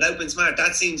 because without being smart,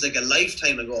 that seems like a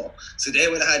lifetime ago. So they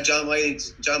would have had John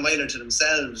Myler to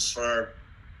themselves for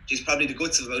probably the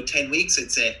guts of about 10 weeks,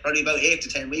 I'd say. Probably about 8 to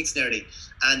 10 weeks nearly.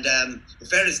 And in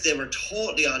fairness, they were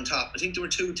totally on top. I think they were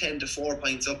 2-10 to 4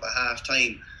 points up at half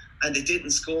time, and they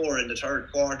didn't score in the third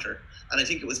quarter. And I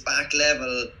think it was back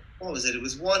level. What was it? It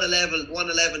was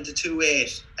 1-11 to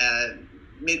 2-8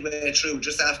 midway through,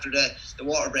 just after the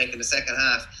water break in the second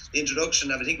half. The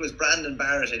introduction of, I think it was Brandon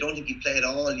Barrett. I don't think he played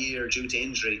all year due to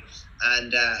injury.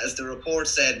 And as the report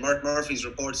said, Mark Murphy's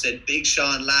report said, Big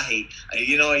Sean Lahey.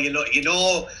 You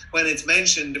know when it's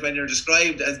mentioned, when you're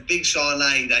described as Big Sean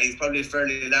Lahey, that he's probably a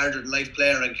fairly larger than life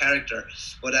player and character.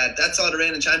 But that's how the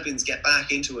reigning champions get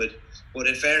back into it. But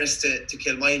in fairness to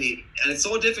Kilmoyley, and it's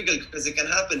so difficult because it can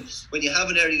happen when you have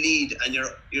an early lead and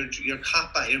you're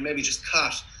caught back, you're maybe just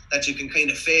caught, that you can kind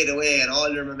of fade away and all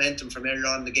your momentum from earlier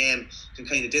on in the game can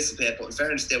kind of dissipate. But in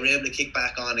fairness, they were able to kick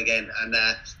back on again, and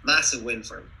massive win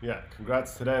for them. Yeah,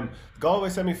 congrats to them. The Galway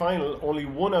semi-final, only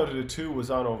one out of the two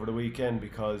was on over the weekend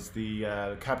because the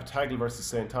Capitagle versus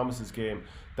St. Thomas's game,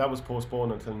 that was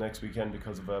postponed until next weekend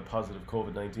because of a positive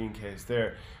COVID-19 case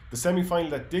there. The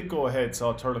semi-final that did go ahead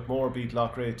saw Turloughmore beat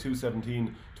Loughrea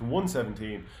 2-17 to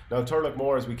 1-17. Now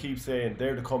Turloughmore, as we keep saying,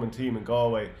 they're the coming team in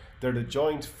Galway. They're the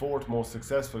joint fourth most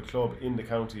successful club in the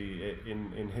county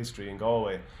in history in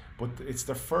Galway. But it's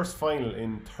their first final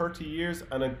in 30 years,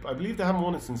 and I believe they haven't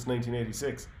won it since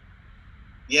 1986.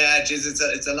 Yeah, geez,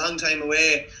 it's a long time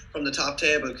away from the top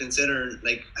table, considering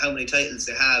like how many titles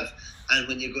they have. And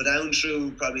when you go down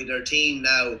through probably their team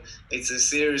now, it's a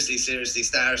seriously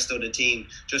star-studded team.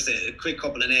 Just a quick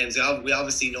couple of names. We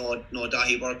obviously know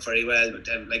Daithi Burke very well, but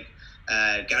like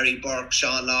Gary Burke,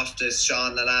 Sean Loftus,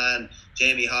 Sean Lalane,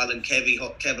 Jamie Holland,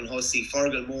 Kevin Hussey,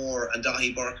 Fergal Moore and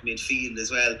Daithi Burke midfield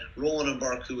as well. Ronan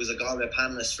Burke, who was a Galway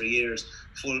panellist for years,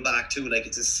 full back too. Like,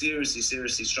 it's a seriously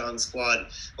strong squad.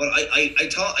 But I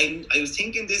was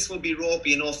thinking this would be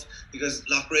ropey enough because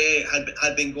Loughrea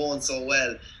had been going so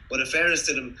well. But in fairness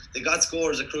to them, they got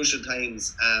scores at crucial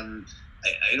times.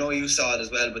 I know you saw it as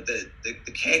well, but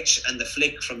the catch and the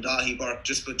flick from Daithi Burke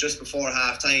just before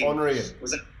half time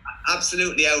was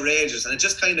absolutely outrageous, and it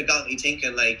just kind of got me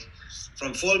thinking, like,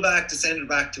 from full back to centre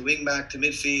back to wing back to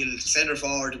midfield to centre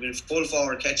forward to being full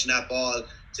forward catching that ball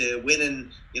to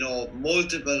winning,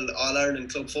 multiple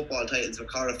All-Ireland club football titles with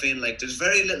Corofin. Like, there's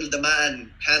very little the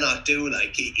man cannot do.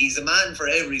 Like, he's a man for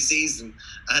every season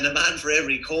and a man for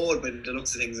every code by the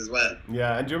looks of things as well.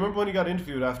 Yeah, and do you remember when he got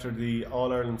interviewed after the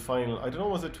All-Ireland final? I don't know,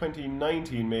 was it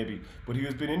 2019 maybe? But he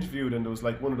was being interviewed and there was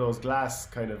like one of those glass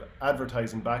kind of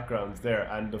advertising backgrounds there,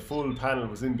 and the full panel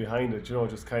was in behind it,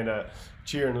 just kind of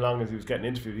cheering along as he was getting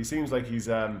interviewed. He seems like he's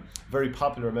a very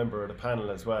popular member of the panel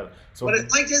as well. So, but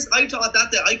it's like this, I thought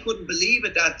that day, I couldn't believe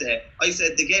it that day. I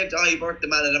said they gave Daithi Burke the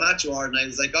man of the match award, and I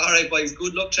was like, all right boys,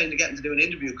 good luck trying to get him to do an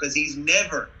interview, because he's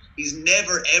never He's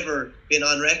never ever been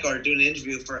on record doing an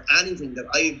interview for anything that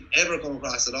I've ever come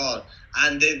across at all.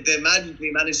 And they magically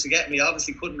managed to get me.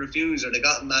 Obviously couldn't refuse, or they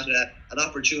got him at an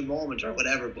opportune moment or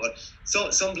whatever. But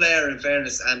some player, in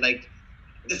fairness, and like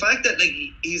the fact that like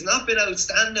he's not been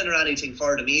outstanding or anything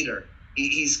for them either.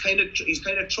 He's kind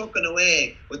of trucking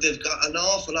away, but they've got an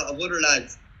awful lot of other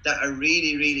lads that are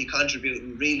really, really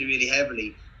contributing really, really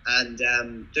heavily, and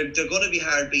they're going to be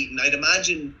hard beaten. I'd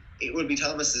imagine it would be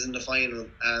Thomas's in the final.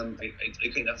 I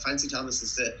kind of fancy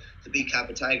Thomas's to beat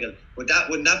Capitagal, but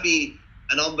wouldn't that be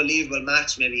an unbelievable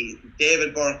match? Maybe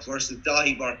David Burke versus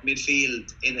Daithi Burke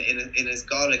midfield in his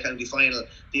Galway County final,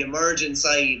 the emerging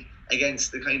side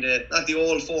against the kind of, not the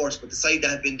old force, but the side that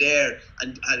had been there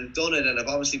and had done it and have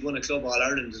obviously won a Club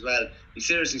All-Ireland as well. Be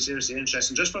seriously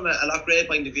interesting. Just from a Loughrea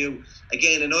point of view,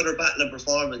 again, another battling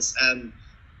performance.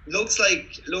 Looks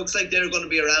like they're going to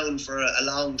be around for a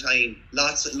long time.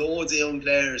 Loads of young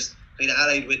players kind of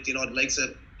allied with, the likes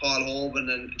of Paul Hoban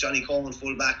and Johnny Coleman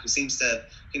full-back, who seems to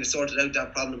kind of sorted out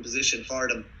that problem position for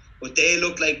them. But they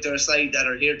look like they're a side that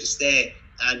are here to stay.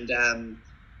 And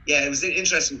it was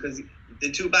interesting because the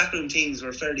two backroom teams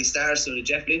were fairly star-studded.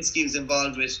 Jeff Linsky was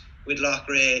involved with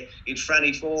Loughrea. You had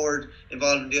Franny Ford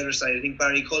involved on the other side. I think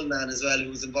Barry Cullinan as well, who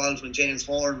was involved when James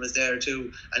Horn was there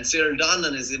too. And Cyril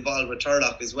Donlan is involved with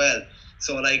Turlock as well.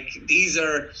 So like these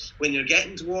are, when you're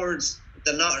getting towards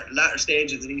the latter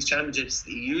stages of these championships,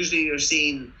 usually you're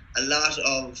seeing a lot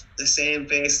of the same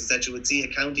faces that you would see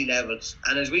at county level.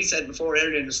 And as we said before,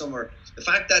 earlier in the summer, the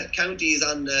fact that county is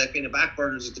on the kind of back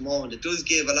burners at the moment, it does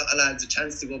give a lot of lads a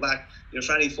chance to go back.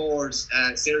 Franny Ford's,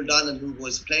 Cyril Donlan, who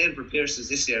was playing for Piarsaigh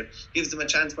this year, gives them a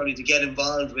chance probably to get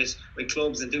involved with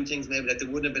clubs and do things maybe that they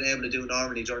wouldn't have been able to do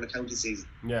normally during the county season.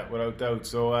 Yeah, without doubt.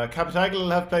 So Capitagal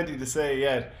will have plenty to say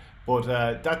yet, but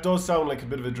that does sound like a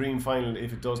bit of a dream final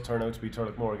if it does turn out to be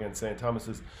Turlockmore against St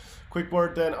Thomas's. Quick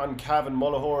word then on Cavan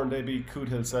Mullahoran. They beat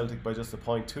Cootehill Celtic by just a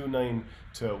point, 2-9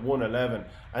 to 1-11.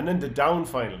 And then the down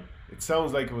final. It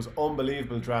sounds like it was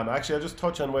unbelievable drama. Actually, I'll just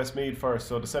touch on Westmeath first.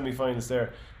 So the semi-finals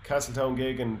there, Castletown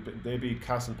Geoghegan, they beat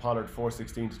Castle Pollard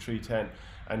 4-16 to 3-10,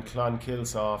 and Clonkill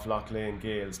saw off Lough Lane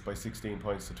Gales by 16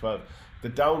 points to 12. The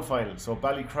down final, so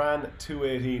Ballycran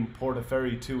 2-18,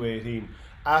 Portaferry 2-18.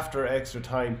 After extra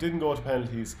time, didn't go to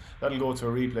penalties. That'll go to a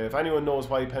replay. If anyone knows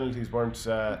why penalties wasn't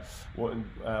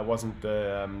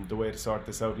the way to sort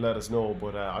this out, let us know.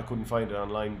 But I couldn't find it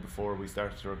online before we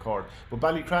started to record. But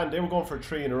Ballycran, they were going for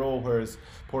 3 in a row, whereas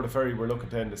Portaferry were looking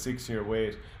to end the 6-year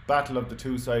wait. Battle of the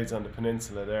two sides on the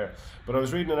peninsula there. But I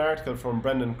was reading an article from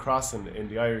Brendan Crossan in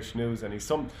the Irish News, and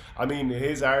his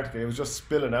article, it was just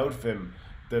spilling out of him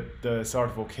the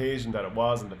sort of occasion that it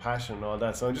was and the passion and all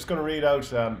that. So I'm just going to read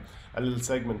out a little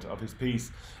segment of his piece,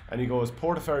 and he goes,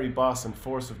 Portaferry boss and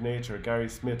force of nature Gary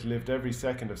Smith lived every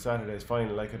second of Saturday's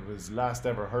final like it was last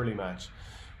ever hurley match.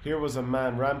 Here was a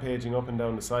man rampaging up and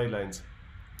down the sidelines,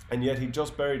 and yet he'd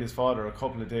just buried his father a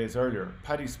couple of days earlier.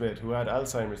 Paddy Smith, who had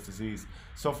Alzheimer's disease,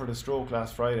 suffered a stroke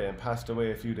last Friday and passed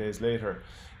away a few days later.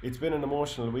 It's been an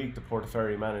emotional week, the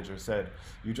Portaferry manager said.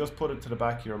 You just put it to the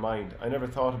back of your mind. I never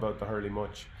thought about the hurley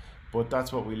much, but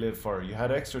that's what we live for. You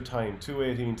had extra time,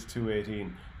 2-18 to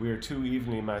 2-18. We are two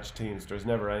evenly matched teams. There's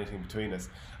never anything between us.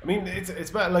 I mean, it's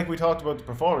bad, like we talked about the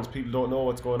performance. People don't know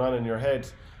what's going on in your head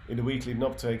in the week leading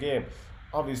up to a game.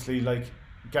 Obviously, like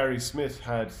Gary Smith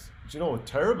had, a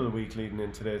terrible week leading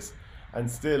into this, and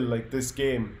still, like, this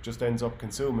game just ends up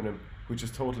consuming him, which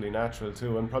is totally natural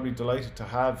too, and probably delighted to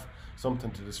have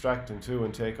something to distract him too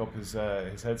and take up his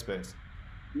headspace.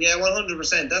 Yeah,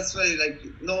 100%. That's why,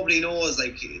 nobody knows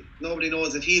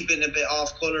if he'd been a bit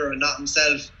off colour and not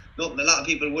himself. A lot of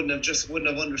people wouldn't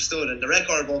have understood. And the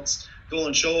record books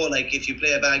don't show, if you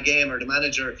play a bad game or the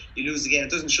manager, you lose the game.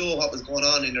 It doesn't show what was going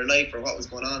on in your life or what was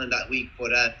going on in that week.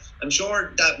 But I'm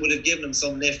sure that would have given him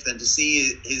some lift, and to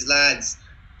see his lads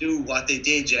do what they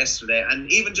did yesterday.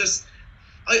 And even just,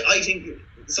 I think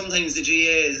sometimes the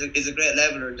GA is a great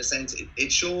leveler in the sense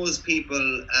it shows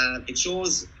people, it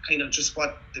shows kind of just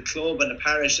what the club and the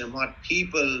parish and what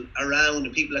people around, the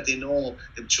people that they know,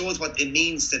 it shows what it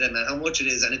means to them and how much it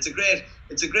is. And it's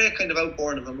a great kind of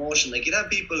outpouring of emotion. Like, you'd have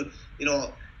people,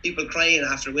 people crying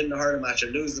after winning a hurling match or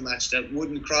losing the match that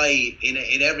wouldn't cry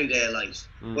in everyday life.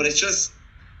 But it's just,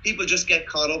 people just get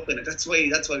caught up in it. That's why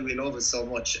we love it so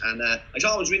much. And I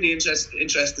thought it was really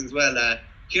interesting as well.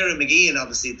 Kieran McGeehan,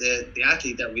 obviously the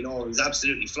athlete that we know, who's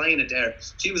absolutely flying it there.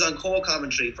 She was on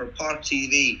co-commentary for Park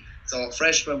TV, so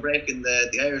fresh from breaking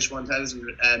the Irish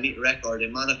 1,000 metre record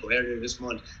in Monaco earlier this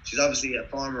month. She's obviously a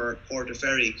former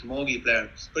Portaferry camogie player,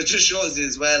 but it just shows you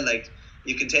as well,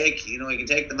 you can take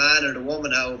the man or the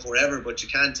woman out of wherever, but you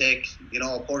can't take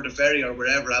Portaferry or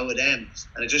wherever out of them.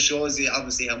 And it just shows you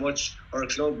obviously how much her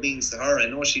club means to her. I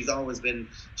know she's always been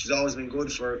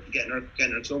good for getting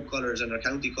her club colours and her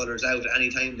county colours out at any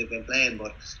time they've been playing.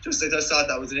 But I just thought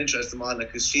that was an interesting one,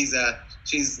 because she's like,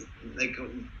 she's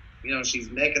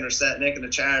making a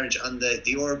charge on the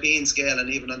European scale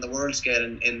and even on the world scale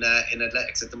in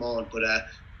athletics at the moment. But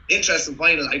interesting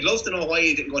final. I'd love to know why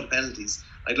he didn't go to penalties.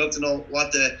 I'd love to know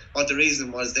what the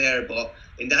reason was there. But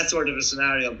in that sort of a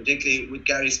scenario, particularly with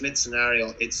Gary Smith's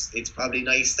scenario, it's probably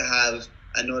nice to have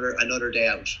another day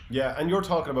out. Yeah, and you're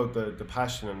talking about the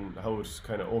passion and how it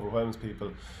kind of overwhelms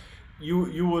people.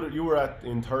 You were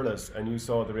in Thurles and you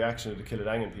saw the reaction of the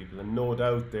Kiladangan people, and no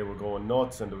doubt they were going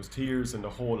nuts and there was tears and the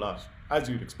whole lot, as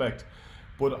you'd expect.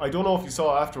 But I don't know if you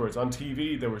saw afterwards on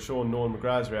TV they were showing Noel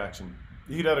McGrath's reaction.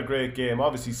 He'd had a great game.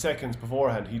 Obviously seconds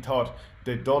beforehand he thought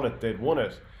they'd done it, they'd won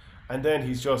it, and then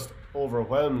he's just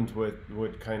overwhelmed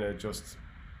with kind of just,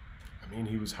 I mean,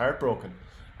 he was heartbroken.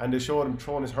 And they showed him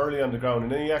throwing his hurley on the ground,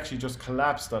 and then he actually just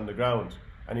collapsed on the ground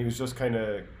and he was just kind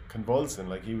of convulsing,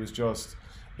 like he was just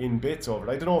in bits over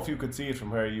it. I don't know if you could see it from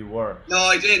where you were. No,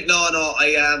 I did. No.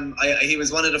 He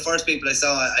was one of the first people I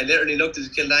saw. I literally looked at the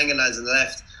Kiladangan lads on the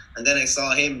left, and then I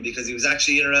saw him, because he was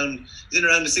actually in around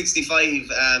the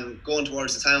 65 going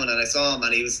towards the town, and I saw him,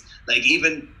 and he was like,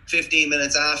 even 15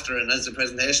 minutes after, and as the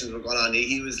presentations were going on,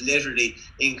 he was literally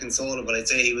inconsolable. I'd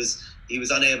say he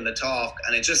was unable to talk,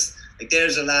 and it just, like,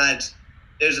 there's a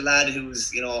lad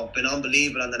who's been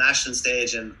unbelievable on the national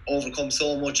stage and overcome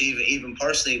so much, even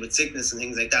personally with sickness and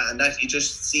things like that, and that you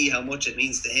just see how much it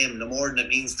means to him, no more than it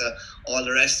means to all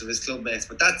the rest of his club mates.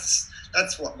 But that's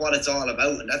what it's all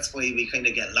about, and that's why we kind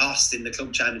of get lost in the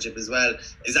club championship as well.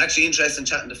 It's actually interesting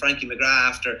chatting to Frankie McGrath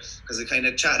after, because I kind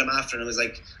of chatted him after, and I was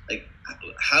like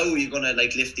how are you going to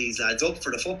lift these lads up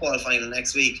for the football final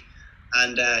next week?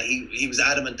 And he was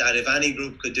adamant that if any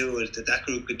group could do it, that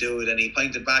group could do it. And he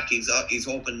pointed back, he's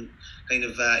hoping kind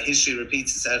of history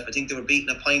repeats itself. I think they were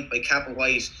beaten a point by Capel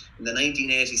White in the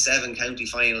 1987 county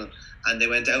final, and they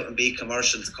went out and beat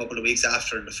Commercials a couple of weeks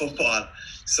after in the football.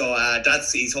 So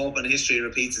he's hoping history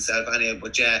repeats itself anyway.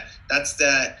 But yeah, that's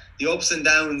the ups and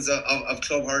downs of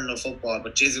club hurling and football.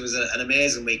 But geez, it was an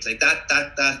amazing week. Like that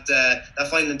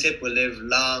final tip will live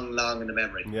long in the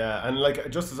memory. Yeah, and like,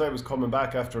 just as I was coming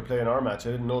back after playing our match,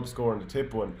 I didn't know the score in the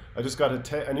tip one. I just got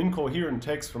an incoherent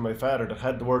text from my father that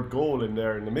had the word goal in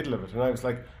there in the middle of it, and I was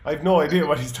like, I have no idea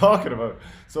what he's talking about.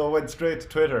 So I went straight to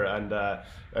Twitter, and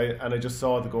I just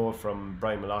saw the goal from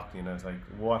Brian Mallochny, and I was like,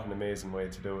 what an amazing way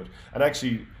to do it. And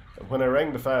actually, when I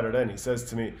rang the father then, he says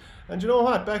to me, and you know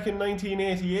what, back in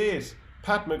 1988,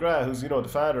 Pat McGrath, who's the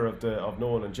father of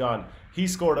Noel and John, he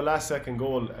scored a last second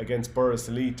goal against Burris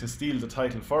Elite to steal the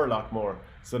title for Loughmore.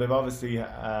 So they've obviously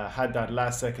had that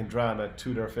last second drama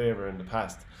to their favour in the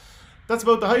past. That's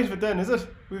about the height of it then, is it?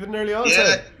 We've nearly all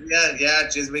said. Yeah.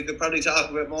 Geez, we could probably talk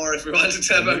a bit more if we wanted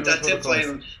to about that tip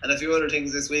final and a few other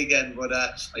things this weekend, but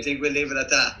I think we'll leave it at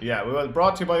that. Yeah, we will.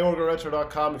 Brought to you by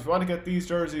OrgaRetro.com. If you want to get these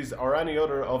jerseys or any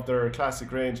other of their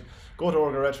classic range, go to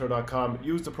OrgaRetro.com,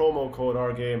 use the promo code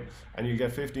OurGame, and you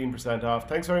get 15% off.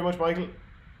 Thanks very much, Michael.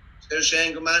 Cheers,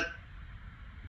 Shane. Good man.